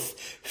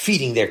forth,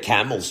 feeding their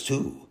camels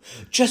too.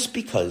 Just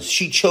because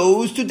she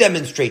chose to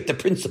demonstrate the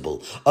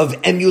principle of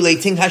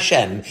emulating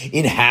Hashem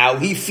in how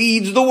he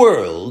feeds the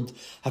world,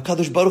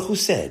 HaKadosh Baruch Hu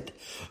said,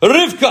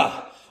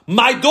 Rivka,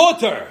 my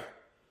daughter,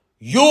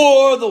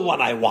 you're the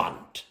one I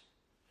want.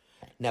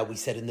 Now, we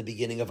said in the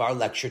beginning of our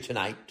lecture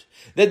tonight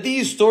that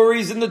these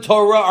stories in the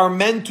Torah are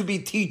meant to be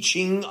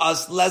teaching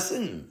us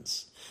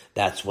lessons.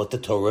 That's what the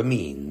Torah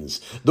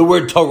means. The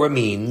word Torah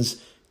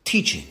means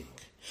teaching.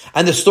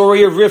 And the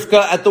story of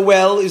Rivka at the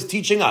well is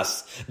teaching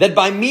us that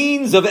by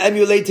means of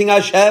emulating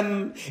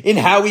Hashem in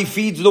how he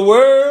feeds the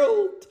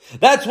world,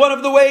 that's one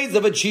of the ways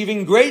of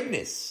achieving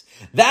greatness.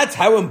 That's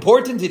how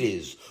important it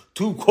is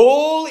to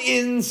call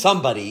in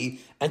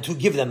somebody and to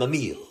give them a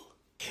meal.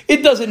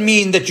 It doesn't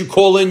mean that you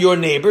call in your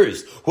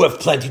neighbors who have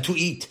plenty to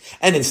eat,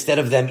 and instead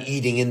of them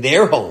eating in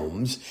their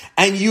homes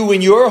and you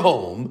in your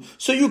home,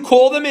 so you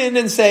call them in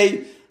and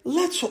say,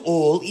 let's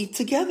all eat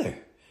together.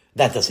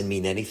 That doesn't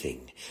mean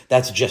anything.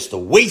 That's just a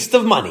waste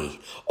of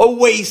money, a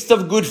waste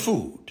of good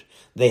food.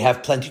 They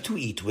have plenty to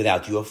eat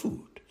without your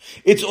food.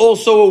 It's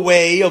also a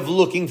way of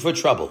looking for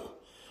trouble.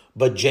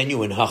 But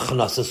genuine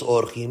hachnasas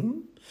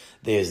orchim,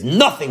 there's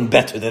nothing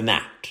better than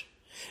that.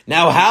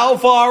 Now, how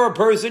far a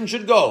person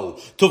should go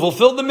to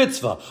fulfill the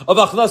mitzvah of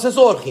achnasas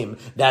orchim,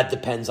 that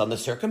depends on the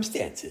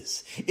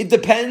circumstances. It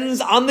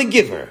depends on the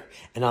giver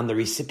and on the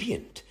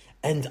recipient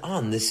and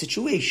on the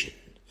situation.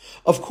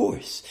 Of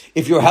course,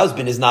 if your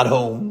husband is not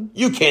home,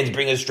 you can't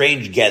bring a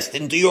strange guest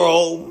into your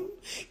home.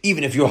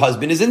 Even if your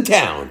husband is in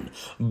town,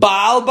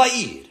 Baal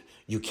Ba'ir,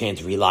 you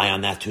can't rely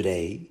on that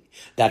today.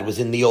 That was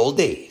in the old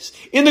days.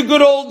 In the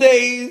good old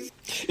days,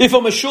 if a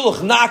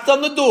mashulach knocked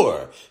on the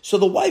door, so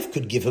the wife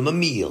could give him a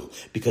meal,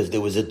 because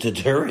there was a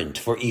deterrent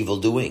for evil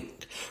doing.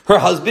 Her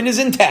husband is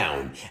in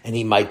town, and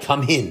he might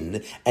come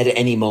in at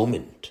any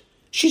moment.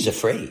 She's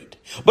afraid.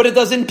 But it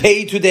doesn't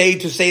pay today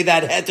to say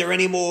that heter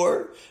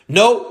anymore.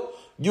 No.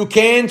 You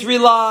can't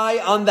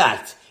rely on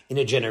that in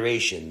a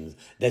generation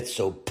that's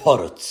so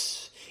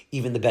porutz.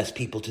 Even the best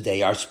people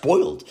today are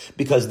spoiled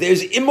because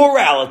there's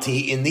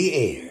immorality in the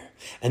air.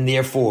 And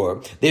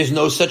therefore, there's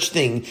no such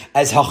thing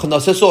as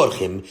hachnasas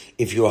orchim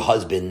if your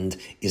husband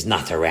is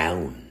not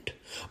around.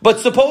 But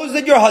suppose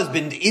that your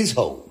husband is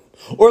home.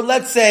 Or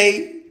let's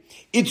say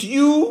it's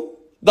you,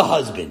 the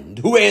husband,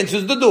 who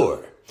answers the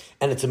door.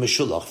 And it's a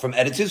meshulach from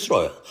Eretz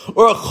Yisrael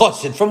or a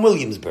chassid from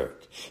Williamsburg.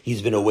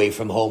 He's been away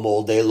from home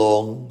all day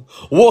long,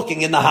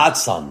 walking in the hot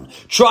sun,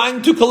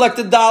 trying to collect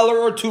 $1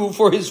 or $2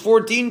 for his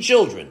 14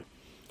 children.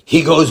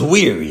 He goes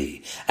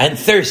weary and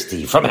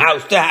thirsty from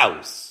house to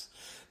house.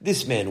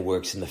 This man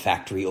works in the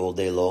factory all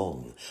day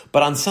long,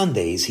 but on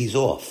Sundays he's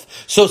off.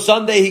 So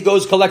Sunday he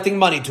goes collecting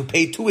money to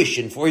pay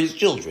tuition for his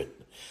children.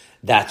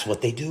 That's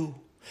what they do.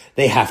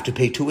 They have to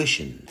pay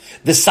tuition.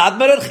 The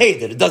Sadmar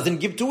al-Cheder doesn't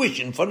give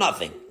tuition for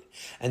nothing.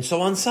 And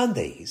so on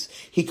Sundays,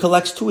 he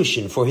collects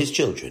tuition for his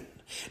children.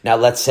 Now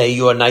let's say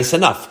you're nice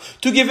enough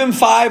to give him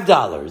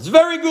 $5.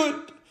 Very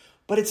good.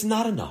 But it's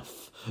not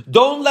enough.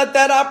 Don't let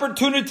that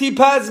opportunity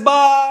pass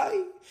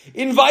by.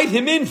 Invite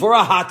him in for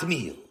a hot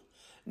meal.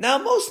 Now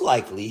most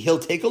likely he'll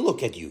take a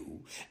look at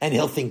you and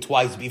he'll think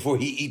twice before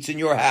he eats in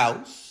your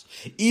house.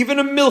 Even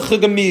a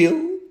milchig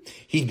meal,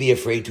 he'd be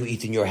afraid to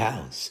eat in your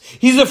house.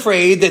 He's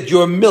afraid that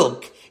your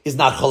milk is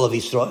not cholav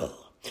Yisrael.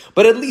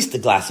 But at least a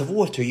glass of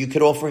water you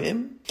could offer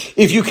him.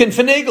 If you can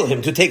finagle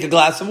him to take a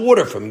glass of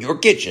water from your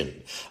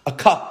kitchen, a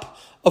cup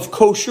of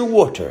kosher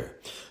water,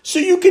 so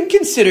you can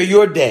consider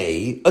your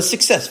day a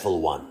successful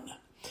one.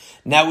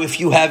 Now, if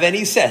you have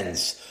any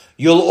sense,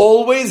 you'll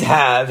always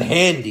have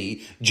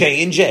handy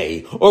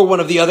J&J or one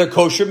of the other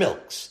kosher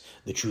milks.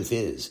 The truth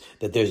is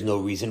that there's no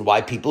reason why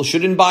people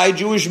shouldn't buy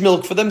Jewish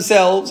milk for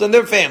themselves and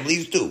their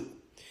families too.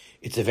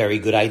 It's a very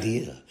good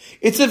idea.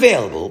 It's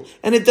available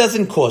and it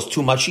doesn't cost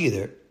too much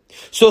either.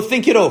 So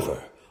think it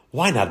over.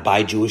 Why not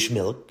buy Jewish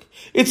milk?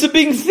 It's a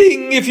big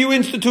thing if you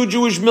institute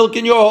Jewish milk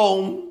in your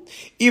home.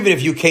 Even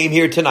if you came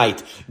here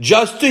tonight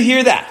just to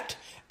hear that,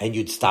 and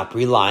you'd stop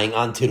relying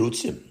on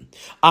tirutzim,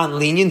 on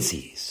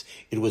leniencies,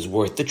 it was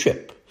worth the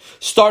trip.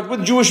 Start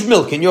with Jewish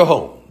milk in your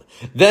home.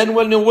 Then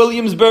when a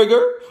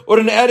Williamsburger or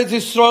an Eretz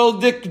Yisrael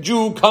Dik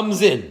Jew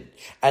comes in,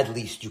 at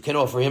least you can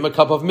offer him a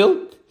cup of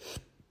milk.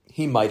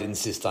 He might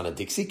insist on a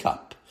Dixie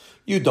cup.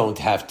 You don't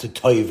have to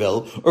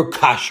toivel or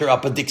kasher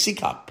up a Dixie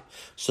cup.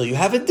 So you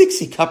have a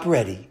Dixie cup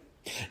ready.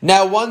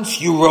 Now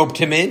once you roped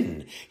him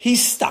in,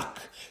 he's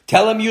stuck.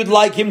 Tell him you'd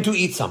like him to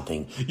eat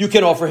something. You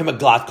can offer him a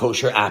glatt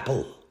kosher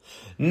apple.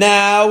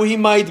 Now he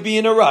might be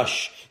in a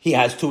rush. He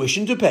has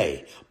tuition to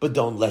pay, but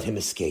don't let him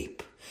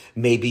escape.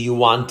 Maybe you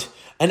want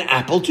an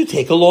apple to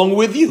take along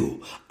with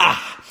you.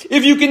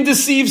 If you can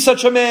deceive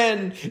such a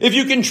man, if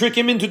you can trick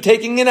him into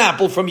taking an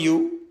apple from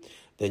you,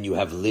 then you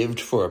have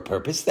lived for a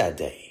purpose that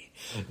day.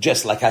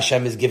 Just like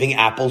Hashem is giving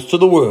apples to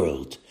the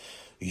world,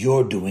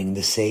 you're doing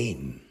the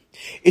same.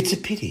 It's a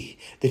pity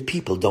that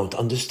people don't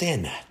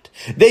understand that.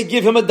 They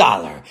give him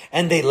 $1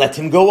 and they let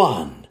him go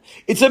on.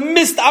 It's a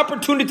missed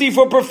opportunity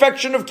for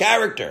perfection of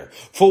character,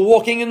 for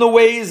walking in the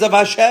ways of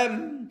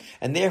Hashem.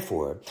 And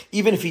therefore,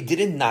 even if he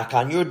didn't knock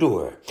on your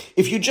door,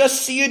 if you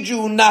just see a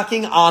Jew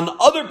knocking on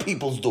other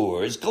people's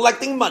doors,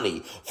 collecting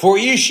money for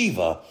a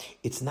yeshiva,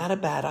 it's not a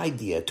bad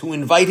idea to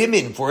invite him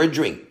in for a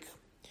drink.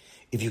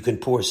 If you can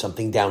pour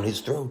something down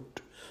his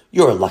throat,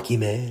 you're a lucky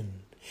man.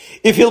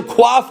 If he'll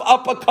quaff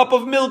up a cup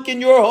of milk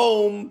in your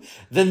home,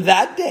 then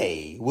that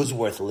day was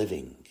worth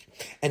living.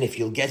 And if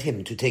you'll get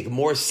him to take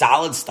more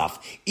solid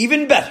stuff,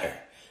 even better.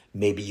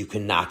 Maybe you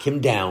can knock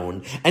him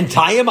down and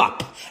tie him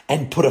up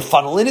and put a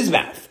funnel in his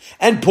mouth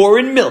and pour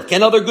in milk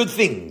and other good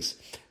things.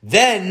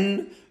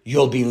 Then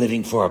you'll be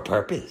living for a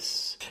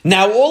purpose.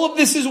 Now, all of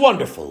this is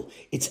wonderful.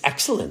 It's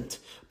excellent,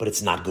 but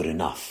it's not good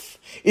enough.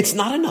 It's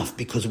not enough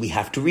because we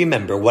have to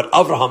remember what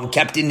Avraham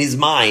kept in his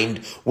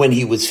mind when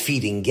he was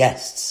feeding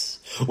guests.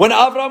 When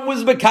Avraham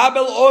was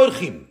Mekabel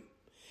Orchim,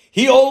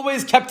 he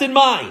always kept in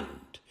mind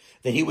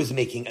that he was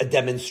making a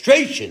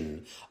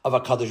demonstration of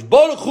HaKadosh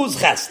Baruch Hu's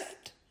chesed.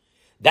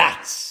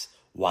 That's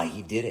why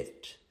he did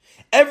it.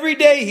 Every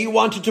day he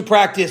wanted to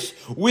practice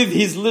with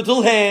his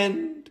little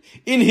hand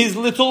in his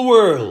little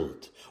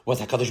world what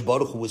HaKadosh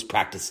Baruch Hu was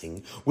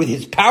practicing with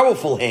his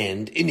powerful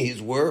hand in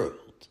his world.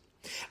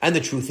 And the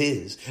truth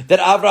is that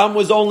Avraham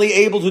was only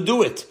able to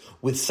do it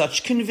with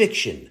such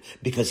conviction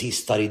because he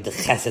studied the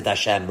Chesed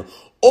Hashem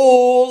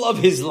all of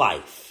his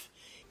life.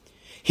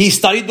 He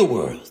studied the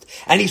world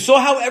and he saw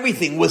how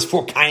everything was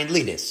for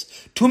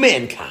kindliness to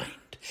mankind.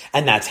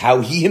 And that's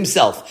how he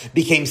himself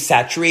became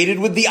saturated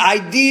with the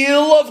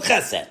ideal of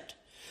chesed.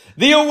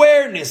 The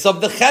awareness of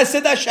the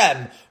chesed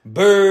Hashem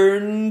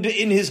burned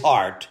in his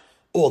heart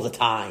all the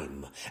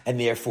time. And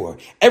therefore,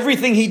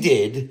 everything he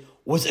did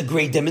was a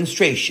great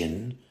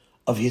demonstration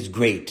of his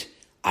great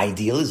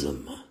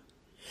idealism.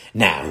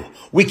 Now,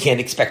 we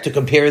can't expect to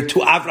compare it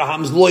to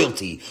Abraham's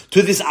loyalty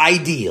to this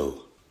ideal.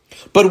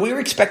 But we're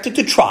expected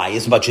to try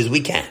as much as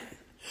we can.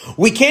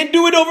 We can't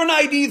do it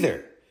overnight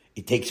either.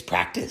 It takes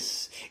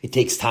practice. It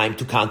takes time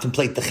to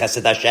contemplate the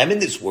Chesed Hashem in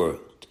this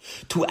world,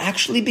 to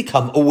actually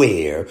become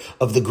aware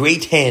of the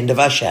great hand of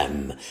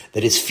Hashem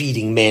that is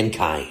feeding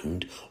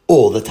mankind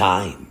all the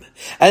time.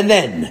 And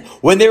then,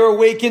 when there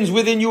awakens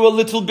within you a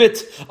little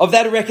bit of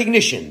that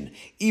recognition,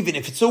 even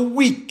if it's a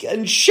weak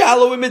and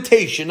shallow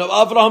imitation of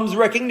Avraham's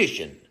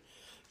recognition,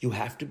 you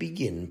have to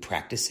begin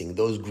practicing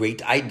those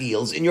great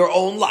ideals in your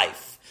own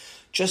life,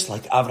 just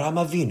like Avraham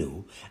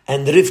Avinu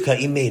and Rivka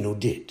Imenu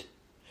did.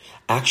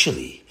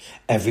 Actually,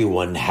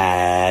 everyone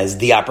has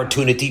the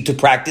opportunity to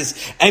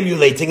practice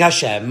emulating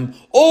Hashem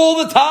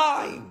all the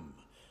time.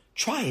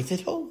 Try it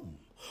at home.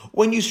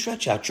 When you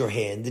stretch out your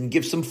hand and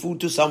give some food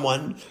to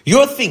someone,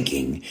 you're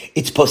thinking,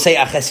 it's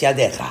Poseach es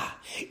yadecha.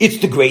 It's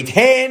the great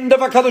hand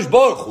of HaKadosh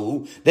Baruch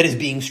Hu that is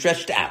being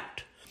stretched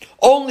out.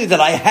 Only that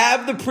I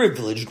have the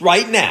privilege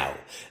right now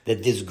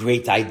that this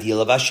great ideal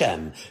of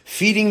Hashem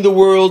feeding the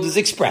world is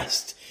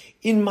expressed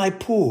in my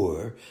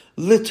poor,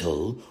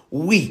 little,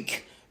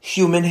 weak,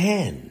 human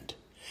hand.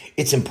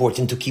 It's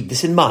important to keep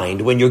this in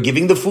mind when you're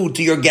giving the food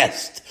to your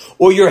guest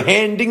or you're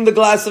handing the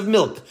glass of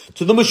milk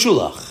to the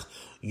Meshulach.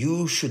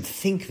 You should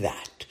think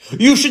that.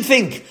 You should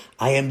think,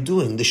 I am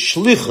doing the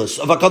shlichus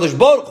of HaKadosh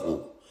Baruch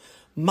Hu.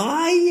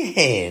 My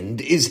hand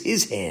is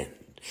his hand,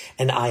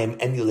 and I am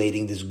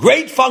emulating this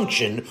great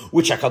function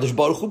which HaKadosh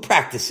Baruch Hu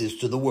practices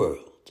to the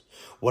world.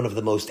 One of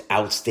the most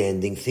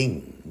outstanding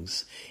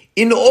things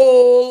in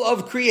all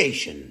of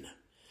creation.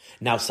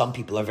 Now, some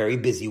people are very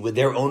busy with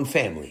their own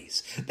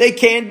families. They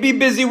can't be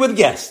busy with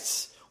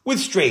guests, with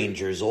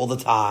strangers all the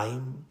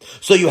time.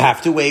 So you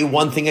have to weigh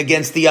one thing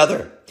against the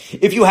other.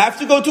 If you have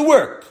to go to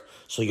work,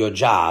 so your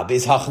job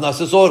is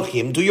hachnasas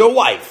orchim to your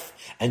wife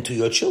and to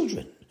your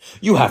children.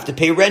 You have to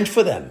pay rent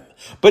for them.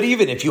 But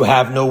even if you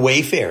have no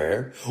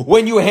wayfarer,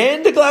 when you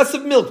hand a glass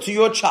of milk to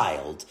your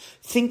child,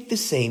 think the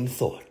same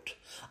thought.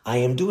 I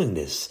am doing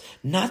this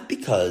not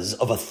because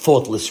of a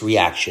thoughtless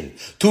reaction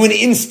to an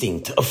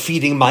instinct of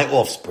feeding my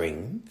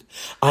offspring.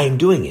 I am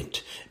doing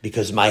it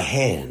because my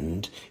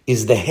hand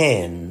is the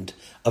hand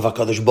of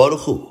HaKadosh Baruch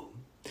Hu.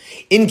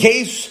 In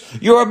case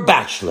you're a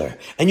bachelor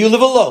and you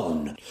live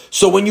alone,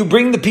 so when you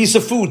bring the piece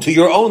of food to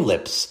your own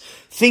lips,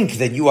 think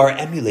that you are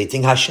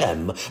emulating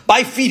Hashem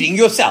by feeding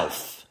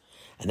yourself.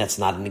 And that's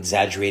not an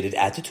exaggerated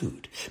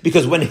attitude,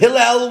 because when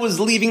Hillel was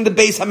leaving the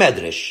Beis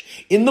HaMedrash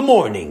in the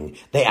morning,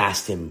 they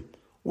asked him,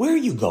 "Where are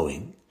you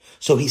going?"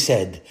 So he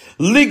said,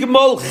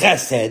 "Ligmol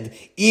chesed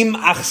im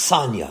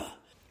achsanya."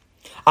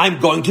 I'm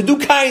going to do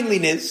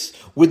kindliness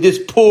with this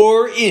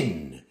poor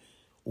inn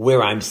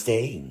where I'm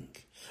staying.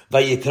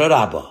 Vayikra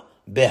Rabba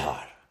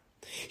behar.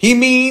 He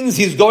means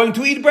he's going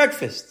to eat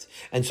breakfast.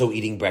 And so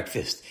eating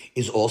breakfast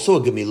is also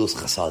a gemilus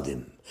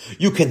chasadim.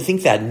 You can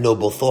think that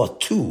noble thought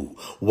too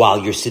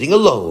while you're sitting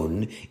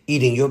alone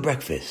eating your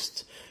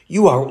breakfast.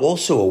 You are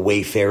also a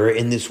wayfarer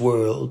in this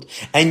world,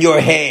 and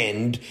your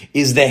hand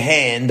is the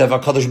hand of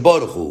HaKadosh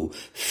Baruch Hu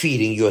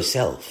feeding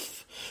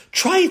yourself.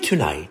 Try it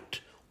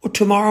tonight or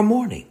tomorrow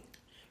morning.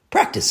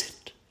 Practice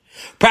it.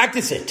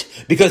 Practice it,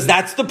 because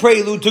that's the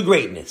prelude to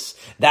greatness.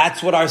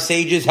 That's what our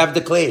sages have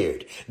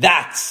declared.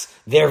 That's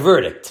their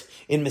verdict.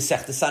 In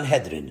Masechta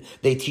Sanhedrin,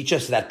 they teach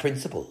us that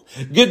principle.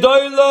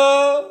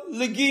 Gedola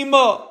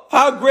legima.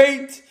 How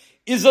great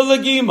is a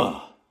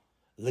legima?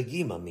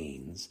 Legima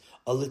means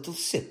a little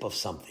sip of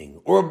something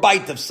or a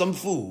bite of some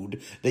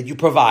food that you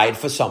provide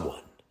for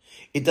someone.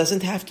 It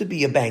doesn't have to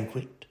be a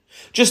banquet.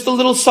 Just a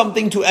little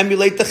something to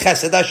emulate the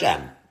Chesed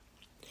Hashem.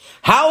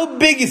 How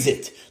big is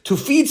it to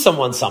feed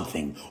someone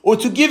something or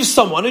to give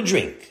someone a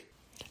drink?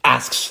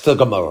 Asks the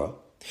Gemara.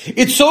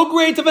 It's so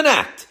great of an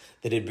act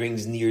that it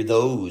brings near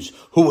those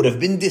who would have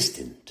been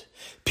distant.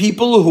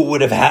 People who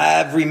would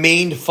have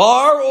remained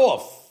far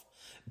off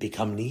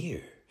become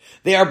near.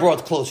 They are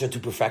brought closer to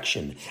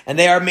perfection, and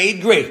they are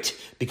made great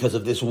because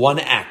of this one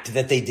act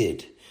that they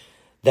did,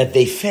 that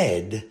they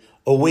fed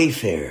a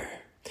wayfarer.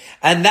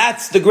 And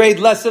that's the great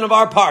lesson of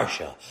our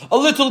Parsha. A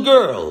little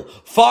girl,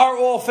 far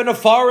off in a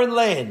foreign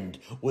land,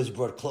 was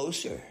brought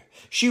closer.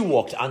 She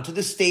walked onto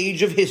the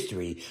stage of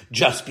history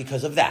just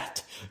because of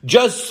that.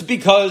 Just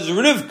because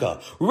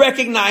Rivka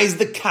recognized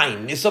the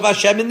kindness of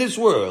Hashem in this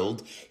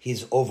world,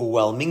 his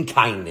overwhelming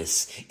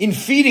kindness in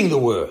feeding the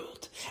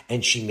world.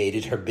 And she made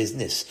it her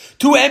business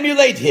to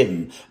emulate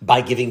him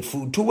by giving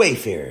food to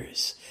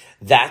wayfarers.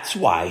 That's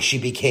why she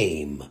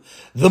became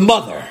the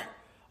mother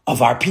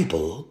of our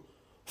people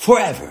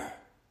forever.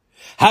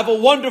 Have a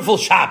wonderful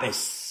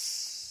Shabbos.